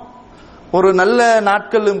பிரிஞ்சிருக்கிறோம்? ஒரு நல்ல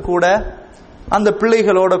நாட்களும் கூட அந்த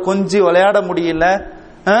பிள்ளைகளோட கொஞ்சம் விளையாட முடியல,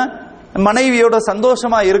 மனைவியோட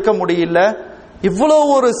சந்தோஷமா இருக்க முடியல, இவ்வளவு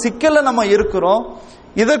ஒரு சிக்கல்ல நம்ம இருக்கிறோம்.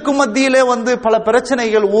 இதற்கு மத்தியிலே பல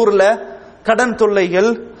பிரச்சனைகள், ஊர்ல கடன் தொல்லைகள்,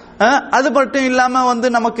 அது மட்டும் இல்லாம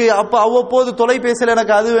நமக்கு அப்ப அவ்வப்போது தொலைபேசியில்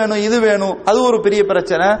எனக்கு அது வேணும் இது வேணும், அது ஒரு பெரிய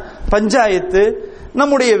பிரச்சனை, பஞ்சாயத்து,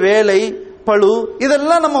 நம்முடைய வேலை பழு,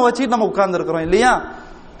 இதெல்லாம் நம்ம வச்சுட்டு நம்ம உட்கார்ந்து இருக்கிறோம் இல்லையா?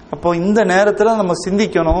 அப்போ இந்த நேரத்துல நம்ம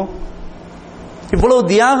சிந்திக்கணும், இவ்வளவு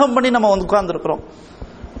தியாகம் பண்ணி நம்ம உட்கார்ந்து இருக்கிறோம்.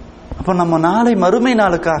 அப்ப நம்ம நாளை மறுமை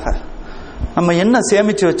நாளுக்காக நம்ம என்ன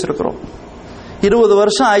சேமிச்சு வச்சிருக்கிறோம்? 20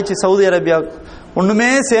 வருஷம் ஆயிடுச்சு சவுதி அரேபியா, ஒண்ணுமே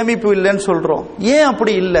சேமிப்பு இல்லைன்னு சொல்றோம். ஏன்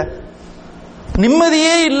அப்படி இல்லை?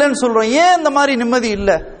 நிம்மதியே இல்லைன்னு சொல்றோம். ஏன் இந்த மாதிரி நிம்மதி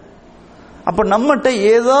இல்லை? அப்ப நம்மகிட்ட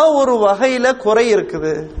ஏதோ ஒரு வகையில குறை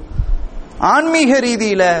இருக்குது. ஆன்மீக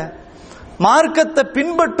ரீதியில, மார்க்கத்தை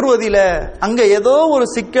பின்பற்றுவதில அங்க ஏதோ ஒரு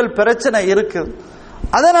சிக்கல், பிரச்சனை இருக்கு.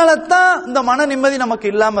 அதனால தான் இந்த மன நிம்மதி நமக்கு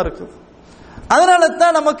இல்லாம இருக்கு. அதனால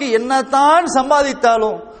தான் நமக்கு என்னத்தான்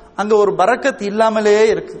சம்பாதித்தாலும் அங்க ஒரு பரக்கத் இல்லாமலே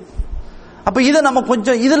இருக்கு. அப்ப இதை நம்ம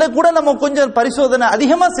கொஞ்சம், இதுல கூட நம்ம கொஞ்சம் பரிசோதனை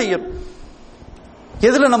அதிகமா செய்யணும்.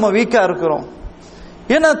 எதுல நம்ம வீக்கா இருக்கிறோம்?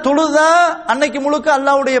 ஏன்னா தொழுதா அன்னைக்கு முழுக்க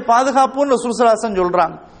அல்லாஹ்வுடைய பாதுகாப்புன்னு ரசூல் ஸல்லல்லாஹு அலைஹி வஸல்லம்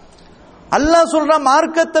சொல்றாங்க. அல்லாஹ் சொல்றான்,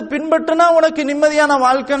 மார்க்கத்தை பின்பற்றினா உனக்கு நிம்மதியான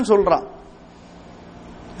வாழ்க்கைன்னு சொல்றான்.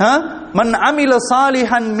 மன் அமில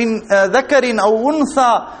சாலிஹன் மின் தக்கரின் அவ் உன்சா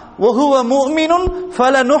வஹுவ முஃமினுன்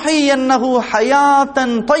ஃபலனுஹியன்னஹு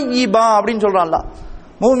ஹயாத்தன் தய்யிபா அப்படின்னு சொல்றான் அல்லாஹ்.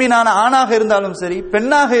 மூமினான ஆணாக இருந்தாலும் சரி,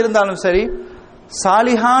 பெண்ணாக இருந்தாலும் சரி,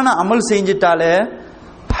 சாலிஹான அமல் செஞ்சிட்டாலே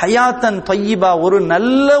ஹயாத்தன் தய்யிபா, ஒரு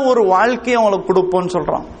நல்ல ஒரு வாழ்க்கையை அவங்களுக்கு கொடுப்போம்னு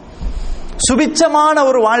சொல்றான். சுபிச்சமான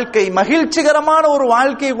ஒரு வாழ்க்கை, மகிழ்ச்சிகரமான ஒரு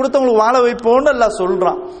வாழ்க்கையை கொடுத்து அவங்களுக்கு வாழ வைப்போம்னு எல்லாம்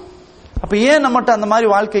சொல்றான். அப்ப ஏன் நம்மகிட்ட அந்த மாதிரி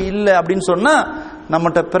வாழ்க்கை இல்லை அப்படின்னு சொன்னா,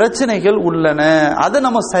 நம்மகிட்ட பிரச்சனைகள் உள்ளன, அதை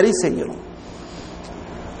நம்ம சரி செய்யணும்.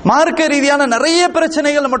 மார்க்க ரீதியான நிறைய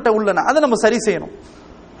பிரச்சனைகள் நம்மகிட்ட உள்ளன, அதை நம்ம சரி செய்யணும்.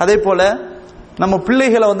 அதே போல நம்ம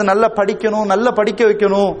பிள்ளைகளை நல்லா படிக்கணும், நல்லா படிக்க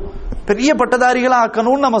வைக்கணும், பெரிய பட்டதாரிகளா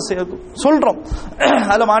ஆக்கணும்னு நம்ம சொல்றோம்.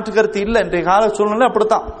 அதுல மாற்று கருத்து இல்லை. இன்றைய கால சூழ்நிலை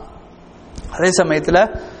அப்படித்தான். அதே சமயத்துல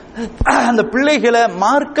அந்த பிள்ளைகளை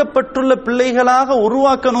மார்க்கப்பட்டுள்ள பிள்ளைகளாக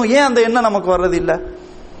உருவாக்கணும். ஏன் அந்த எண்ணம் நமக்கு வர்றது இல்லை?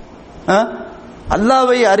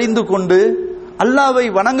 அல்லாஹ்வை அறிந்து கொண்டு அல்லாஹ்வை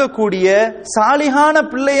வணங்கக்கூடிய சாலிகான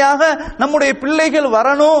பிள்ளையாக நம்முடைய பிள்ளைகள்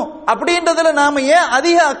வரணும் அப்படின்றதுல நாம ஏன்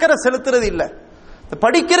அதிக அக்கறை செலுத்துறது இல்லை?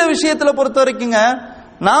 படிக்கிற விஷயத்துல பொறுத்த வரைக்குங்க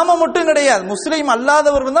நாம மட்டும் கிடையாது, முஸ்லீம்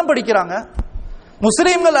அல்லாதவர்கள் தான் படிக்கிறாங்க.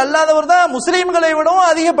 முஸ்லீம்கள் அல்லாதவர் தான் முஸ்லீம்களை விடவும்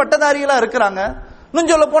அதிக பட்டதாரிகளா இருக்கிறாங்க.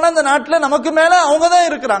 இன்னும் சொல்ல போனா இந்த நாட்டில் நமக்கு மேல அவங்க தான்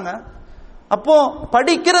இருக்கிறாங்க. அப்போ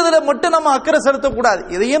படிக்கிறதுல மட்டும் நம்ம அக்கறை செலுத்தக்கூடாது.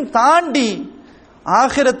 இதையும் தாண்டி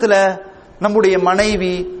ஆகிரத்துல நம்முடைய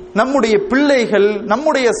மனைவி, நம்முடைய பிள்ளைகள்,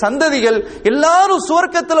 நம்முடைய சந்ததிகள் எல்லாரும்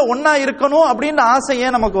சுவர்க்கத்துல ஒன்னா இருக்கணும் அப்படின்னு ஆசையே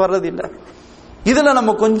நமக்கு வர்றதில்லை. இதுல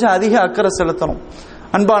நம்ம கொஞ்சம் அதிக அக்கறை செலுத்தணும்.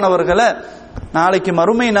 அன்பானவர்களை, நாளைக்கு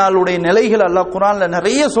மறுமை நாளுடைய நிலைகள் அல்லாஹ் குர்ஆன்ல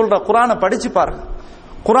நிறைய சொல்ற. குர்ஆனை படிச்சு பாருங்க,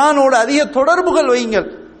 குர்ஆனோட அதிக தொடர்புகள் வையுங்கள்.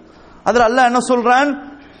 அதுல அல்லாஹ் என்ன சொல்றான்?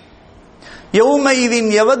 யௌமைதின்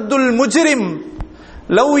யவத்துல் முஜ்ரிம்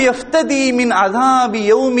லவ் யஃப்ததி மின் அஸாபி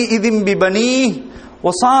யௌமிஇதின் பிபனீஹ்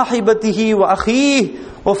வஸாஹிபதிஹி வஅஹீஹ்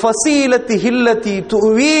வஃஸீலத்திஹி அல்லதி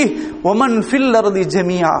துவீஹ் வமன் ஃபில் அர்தி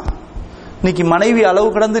ஜமீஆ. இன்னைக்கு மனைவி அளவு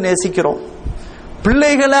கடந்து நேசிக்கிறோம்,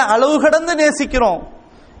 பிள்ளைகளை அளவு கடந்து நேசிக்கிறோம்.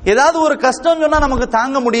 ஏதாவது ஒரு கஷ்டம் சொன்னா நமக்கு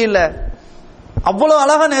தாங்க முடியல, அவ்வளவு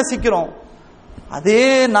அழகா நேசிக்கிறோம். அதே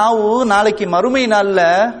நாளைக்கு மறுமை நாள்ல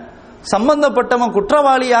சம்பந்தப்பட்டவன்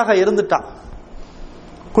குற்றவாளியாக இருந்துட்டான்,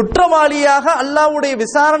 குற்றவாளியாக அல்லாஹ்வுடைய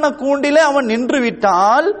விசாரணை கூண்டிலே அவன் நின்று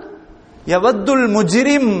விட்டால், யவத்துல்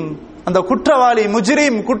முஜ்ரிம், அந்த குற்றவாளி,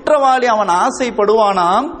 முஜ்ரிம் குற்றவாளி, அவன்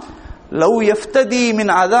ஆசைப்படுவானாம், லவ் யஃப்ததி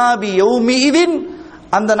மின் அஸாபி யௌமிஇதின்,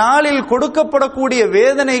 அந்த நாளில் கொடுக்கப்படக்கூடிய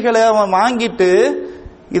வேதனைகளை அவன் வாங்கிட்டு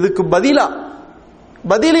இதுக்கு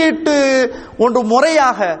பதிலீட்டு ஒன்று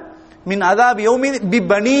முறையாக மின் அஸாபி யௌமிஇதின்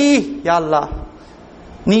பிபனீ, யா அல்லாஹ்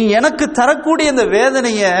நீ எனக்கு தரக்கூடிய இந்த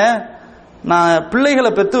வேதனைய நான்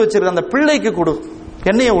பிள்ளைகளை பெத்து வச்சிருக்கேன், அந்த பிள்ளைக்கு கொடு,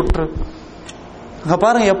 என்னைய விட்டுரு. அங்க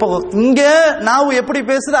பாருங்க, எப்ப இங்க நாவு எப்படி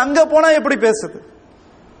பேசுது, அங்க போனா எப்படி பேசுது.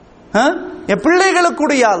 என் பிள்ளைகளுக்கு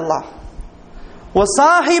கொடு யா அல்லாஹ்.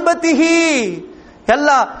 வஸாஹிபதிஹி,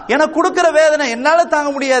 அல்லாஹ் எனக்கு கொடுக்கிற வேதனை என்னால தாங்க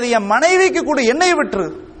முடியாது, என் மனைவிக்கு கொடு, என்னை விட்டுரு.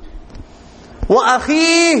 வஅஹீ,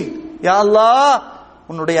 யா அல்லாஹ்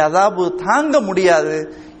உன்னுடைய அஸாபு தாங்க முடியாது,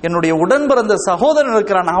 என்னுடைய உடன் பிறந்த சகோதரன்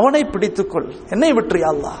இருக்கிறான், அவனை பிடித்துக்கொள், என்னை விட்டு யா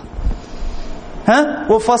அல்லாஹ்.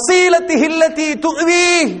 வஃஸீலத்திஹி அல்லதி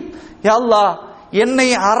துவீஹ், யா அல்லாஹ் என்னை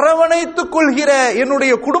அரவணைத்துக் கொள்கிற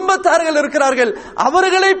என்னுடைய குடும்பத்தார்கள் இருக்கிறார்கள்,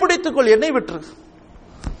 அவர்களை பிடித்துக்கொள், என்னை விட்டு.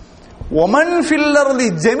 ஒமன் ஃபில் அர்தி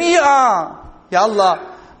ஜமீஆ, யா அல்லாஹ்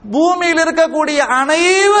பூமியில் இருக்கக்கூடிய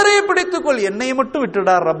அனைவரையும் பிடித்துக்கொள், என்னை மட்டும்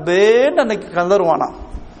விட்டுடா ரப்பே. அன்னைக்கு கதறுவானா,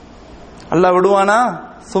 அல்லாஹ் விடுவானா?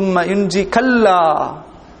 சும்ம இன்ஜி கல்லா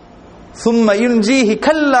சும்ம இன்ஜிஹி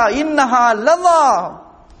கல்லா இன்னஹா லதா.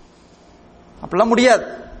 அப்படிலாம் முடியாது,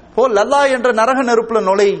 போ லதா என்ற நரக நெருப்புல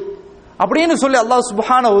நுழை அப்படின்னு சொல்லி அல்லாஹ்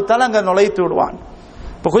சுப்ஹானஹு வ தஆலா அங்க நுழைத்து விடுவான்.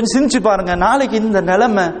 இப்ப கொஞ்சம் சிந்திச்சு பாருங்க, நாளைக்கு இந்த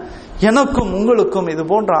நிலைமை எனக்கும் உங்களுக்கும் இது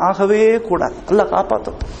போன்ற ஆகவே கூடாது. அல்லாஹ்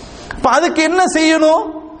காப்பாற்றும். இப்ப அதுக்கு என்ன செய்யணும்?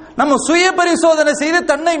 நம்ம சுய பரிசோதனை செய்து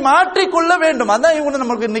தன்னை மாற்றிக்கொள்ள வேண்டும். அதான் இவங்க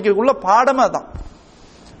நமக்கு இன்னைக்கு உள்ள பாடமா தான்,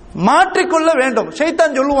 மாற்றிக்கொள்ள வேண்டும்.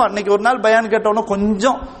 ஷைத்தான் சொல்லுவான், இன்னைக்கு ஒரு நாள் பயான் கேட்டவன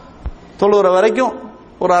கொஞ்சம் தொழுகிற வரைக்கும்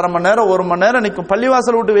ஒரு அரை மணி நேரம் 1 மணி நேரம் நிற்கும்,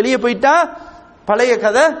 பள்ளிவாசல் விட்டு வெளியே போயிட்டா பழைய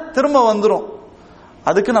கதை திரும்ப வந்துடும்.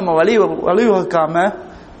 அதுக்கு நம்ம வழிவகுக்காம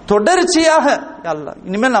தொடர்ச்சியாக அல்லாஹ்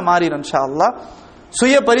இனிமேல் நான் மாறிடுறேன் இன்ஷா அல்லாஹ்,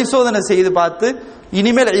 சுய பரிசோதனை செய்து பார்த்து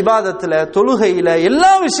இனிமேல் இபாதத்துல, தொழுகையில,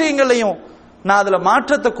 எல்லா விஷயங்களையும் நான் அதுல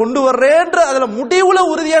மாற்றத்தை கொண்டு வர்றேன்ற அதுல முடிவுல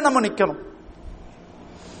உறுதியா நம்ம நிக்கணும்.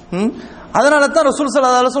 அதனால தான் ரசூல்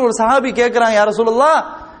ஸல்லல்லாஹு அலைஹி வஸல்லம் ஒரு சஹாபி கேட்கிறாங்க, யா ரசூலுல்லாஹ்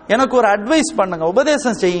எனக்கு ஒரு அட்வைஸ் பண்ணுங்க,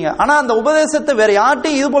 உபதேசம் செய்யுங்க, ஆனா அந்த உபதேசத்தை வேற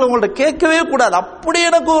யார்ட்டையும் இது போல உங்கள்ட்ட கேட்கவே கூடாது, அப்படி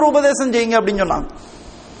எனக்கு ஒரு உபதேசம் செய்யுங்க அப்படின்னு சொன்னாங்க.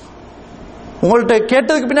 உங்கள்ட்ட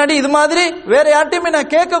கேட்டதுக்கு பின்னாடி இது மாதிரி வேற யார்ட்டையுமே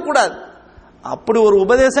நான் கேட்க கூடாது, அப்படி ஒரு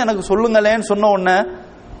உபதேசம் எனக்கு சொல்லுங்களேன்னு சொன்ன உடனே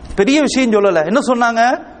பெரிய விஷயம் சொல்லல, என்ன சொன்னாங்க?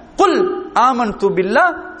 குல் ஆமன்து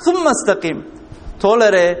பில்லாஹ் சும்ம இஸ்தகீம்.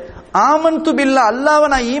 தோழரே, ஆமன்து பில்லாஹ், அல்லாஹ்வை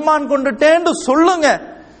நான் ஈமான் கொண்டுட்டேன்னு சொல்லுங்க,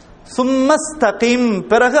 சும்மஸ்தகீம்,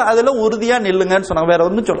 பிறகு அதுல உறுதியா நில்லுங்கன்னு சொன்னாங்க, வேற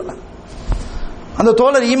ஒன்றும் சொல்லல. அந்த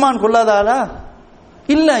தோழர் ஈமான் கொள்ளாதாளா?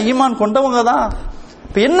 இல்ல, ஈமான் கொண்டவங்க தான்.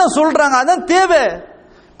 இப்ப என்ன சொல்றாங்க? அதான் தேவை.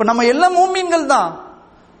 இப்ப நம்ம எல்லாம் மூமின்கள் தான்,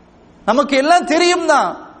 நமக்கு எல்லாம் தெரியும் தான்,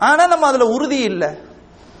 ஆனா நம்ம அதுல உறுதி இல்லை,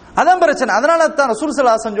 அதான் பிரச்சனை. அதனால தான் ரசூல்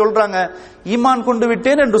ஸல்லல்லாஹு அலைஹி வஸல்லம் சொல்றாங்க, ஈமான் கொண்டு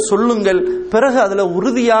விட்டேன் என்று சொல்லுங்கள், பிறகு அதுல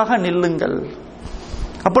உறுதியாக நில்லுங்கள்.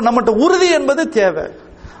 அப்ப நம்மகிட்ட உறுதி என்பது தேவை.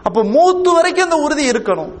 அப்ப மூத்து வரைக்கும் அந்த உறுதி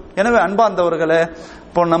இருக்கணும். எனவே அன்பார்ந்தவர்களே,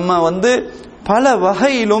 இப்போ நம்ம பல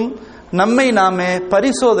வகையிலும் நம்மை நாமே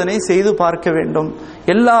பரிசோதனை செய்து பார்க்க வேண்டும்.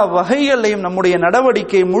 எல்லா வகைகளையும் நம்முடைய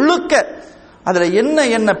நடவடிக்கை முழுக்க அதுல என்ன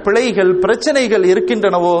என்ன பிழைகள் பிரச்சனைகள்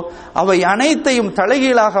இருக்கின்றனவோ அவை அனைத்தையும்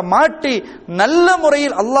தலைகீழாக மாற்றி நல்ல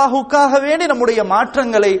முறையில் அல்லாஹுக்காக வேண்டி நம்முடைய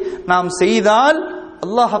மாற்றங்களை நாம் செய்தால்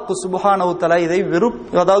அல்லாஹ்வுக்கு சுப்ஹானஹு தஆலா இதை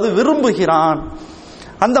விரும்புகிறான்.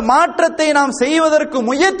 அந்த மாற்றத்தை நாம் செய்வதற்கு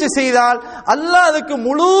முயற்சி செய்தால் அல்லாஹ் அதுக்கு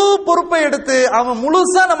முழு பொறுப்பை எடுத்து அவன்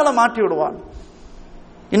முழுசா நம்மளை மாற்றி விடுவான்.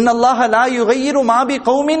 இன்னல்லாஹ லா யுகையிரு மா பி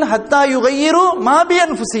கௌமின் ஹத்தா யுகையிரு மா பி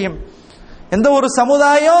அன்ஃபுஸிஹிம். எந்த ஒரு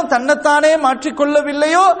சமுதாயம் தன்னைத்தானே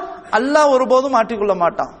மாற்றிக்கொள்ளவில்லையோ அல்லாஹ் ஒருபோதும் மாற்றிக்கொள்ள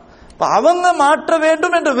மாட்டான். அவங்க மாற்ற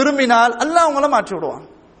வேண்டும் என்று விரும்பினால் அல்லாஹ் அவங்கள மாற்றி விடுவான்.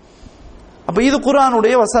 அப்ப இது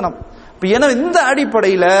குர்ஆனுடைய வசனம். எனவே இந்த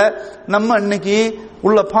அடிப்படையில நம்ம இன்னைக்கு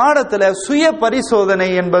உள்ள பாடத்துல சுய பரிசோதனை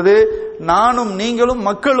என்பது நானும் நீங்களும்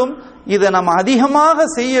மக்களும் இதை நம்ம அதிகமாக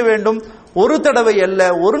செய்ய வேண்டும். ஒரு தடவை அல்ல,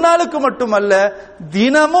 ஒரு நாளுக்கு மட்டுமல்ல,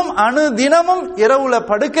 தினமும் தினமும் இரவுல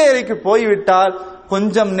படுக்கை அறைக்கு போய்விட்டால்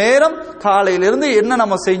கொஞ்சம் நேரம் காலையிலிருந்து என்ன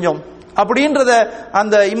நம்ம செஞ்சோம் அப்படின்றத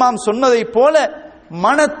அந்த இமாம் சொன்னதை போல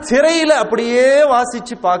மன திரையில அப்படியே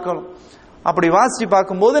வாசிச்சு பார்க்கணும். அப்படி வாசிச்சு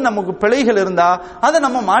பார்க்கும்போது நமக்கு பிழைகள் இருந்தா அதை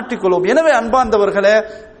நம்ம மாற்றிக்கொள்வோம். எனவே அன்பார்ந்தவர்களே,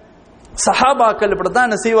 சஹாபாக்கள் இப்படித்தான்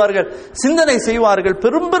என்ன செய்வார்கள், சிந்தனை செய்வார்கள்.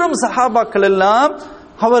 பெரும் பெரும் சஹாபாக்கள் எல்லாம்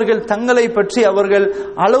அவர்கள் தங்களை பற்றி அவர்கள்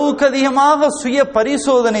அளவுக்கு அதிகமாக சுய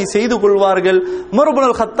பரிசோதனை செய்து கொள்வார்கள். உமர்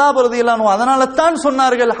இப்னுல் கத்தாப் ரலியல்லாஹு அன்ஹு அதனால தான்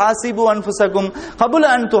சொன்னார்கள், ஹாசிபு அன்ஃபுஸகும் கப்ல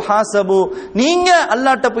அன் துஹாசபு. நீங்க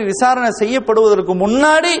அல்லாஹ்ட்ட போய் விசாரணை செய்யப்படுவதற்கு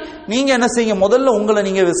முன்னாடி நீங்க என்ன செய்யுங்க, முதல்ல உங்களை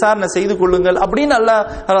நீங்க விசாரணை செய்து கொள்ளுங்கள் அப்படின்னு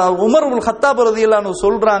உமர் இப்னுல் கத்தாப் ரலியல்லாஹு அன்ஹு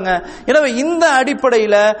சொல்றாங்க. எனவே இந்த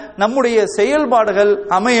அடிப்படையில நம்முடைய செயல்பாடுகள்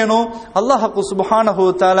அமையணும். அல்லாஹ் சுப்ஹானஹு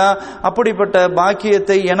தஆலா அப்படிப்பட்ட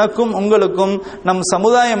பாக்கியத்தை எனக்கும் உங்களுக்கும் நம் சமுதாய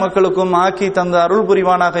மக்களுக்கும் ஆக்கி தந்த அருள்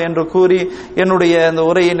புரிவானாக என்று கூறி என்னுடைய இந்த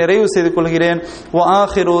உரையை நிறைவு செய்து கொள்கிறேன். வ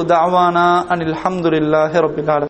ஆகிரு தஅவானா அனில் ஹம்துலில்லாஹி ரப்பில் ஆலமீன்.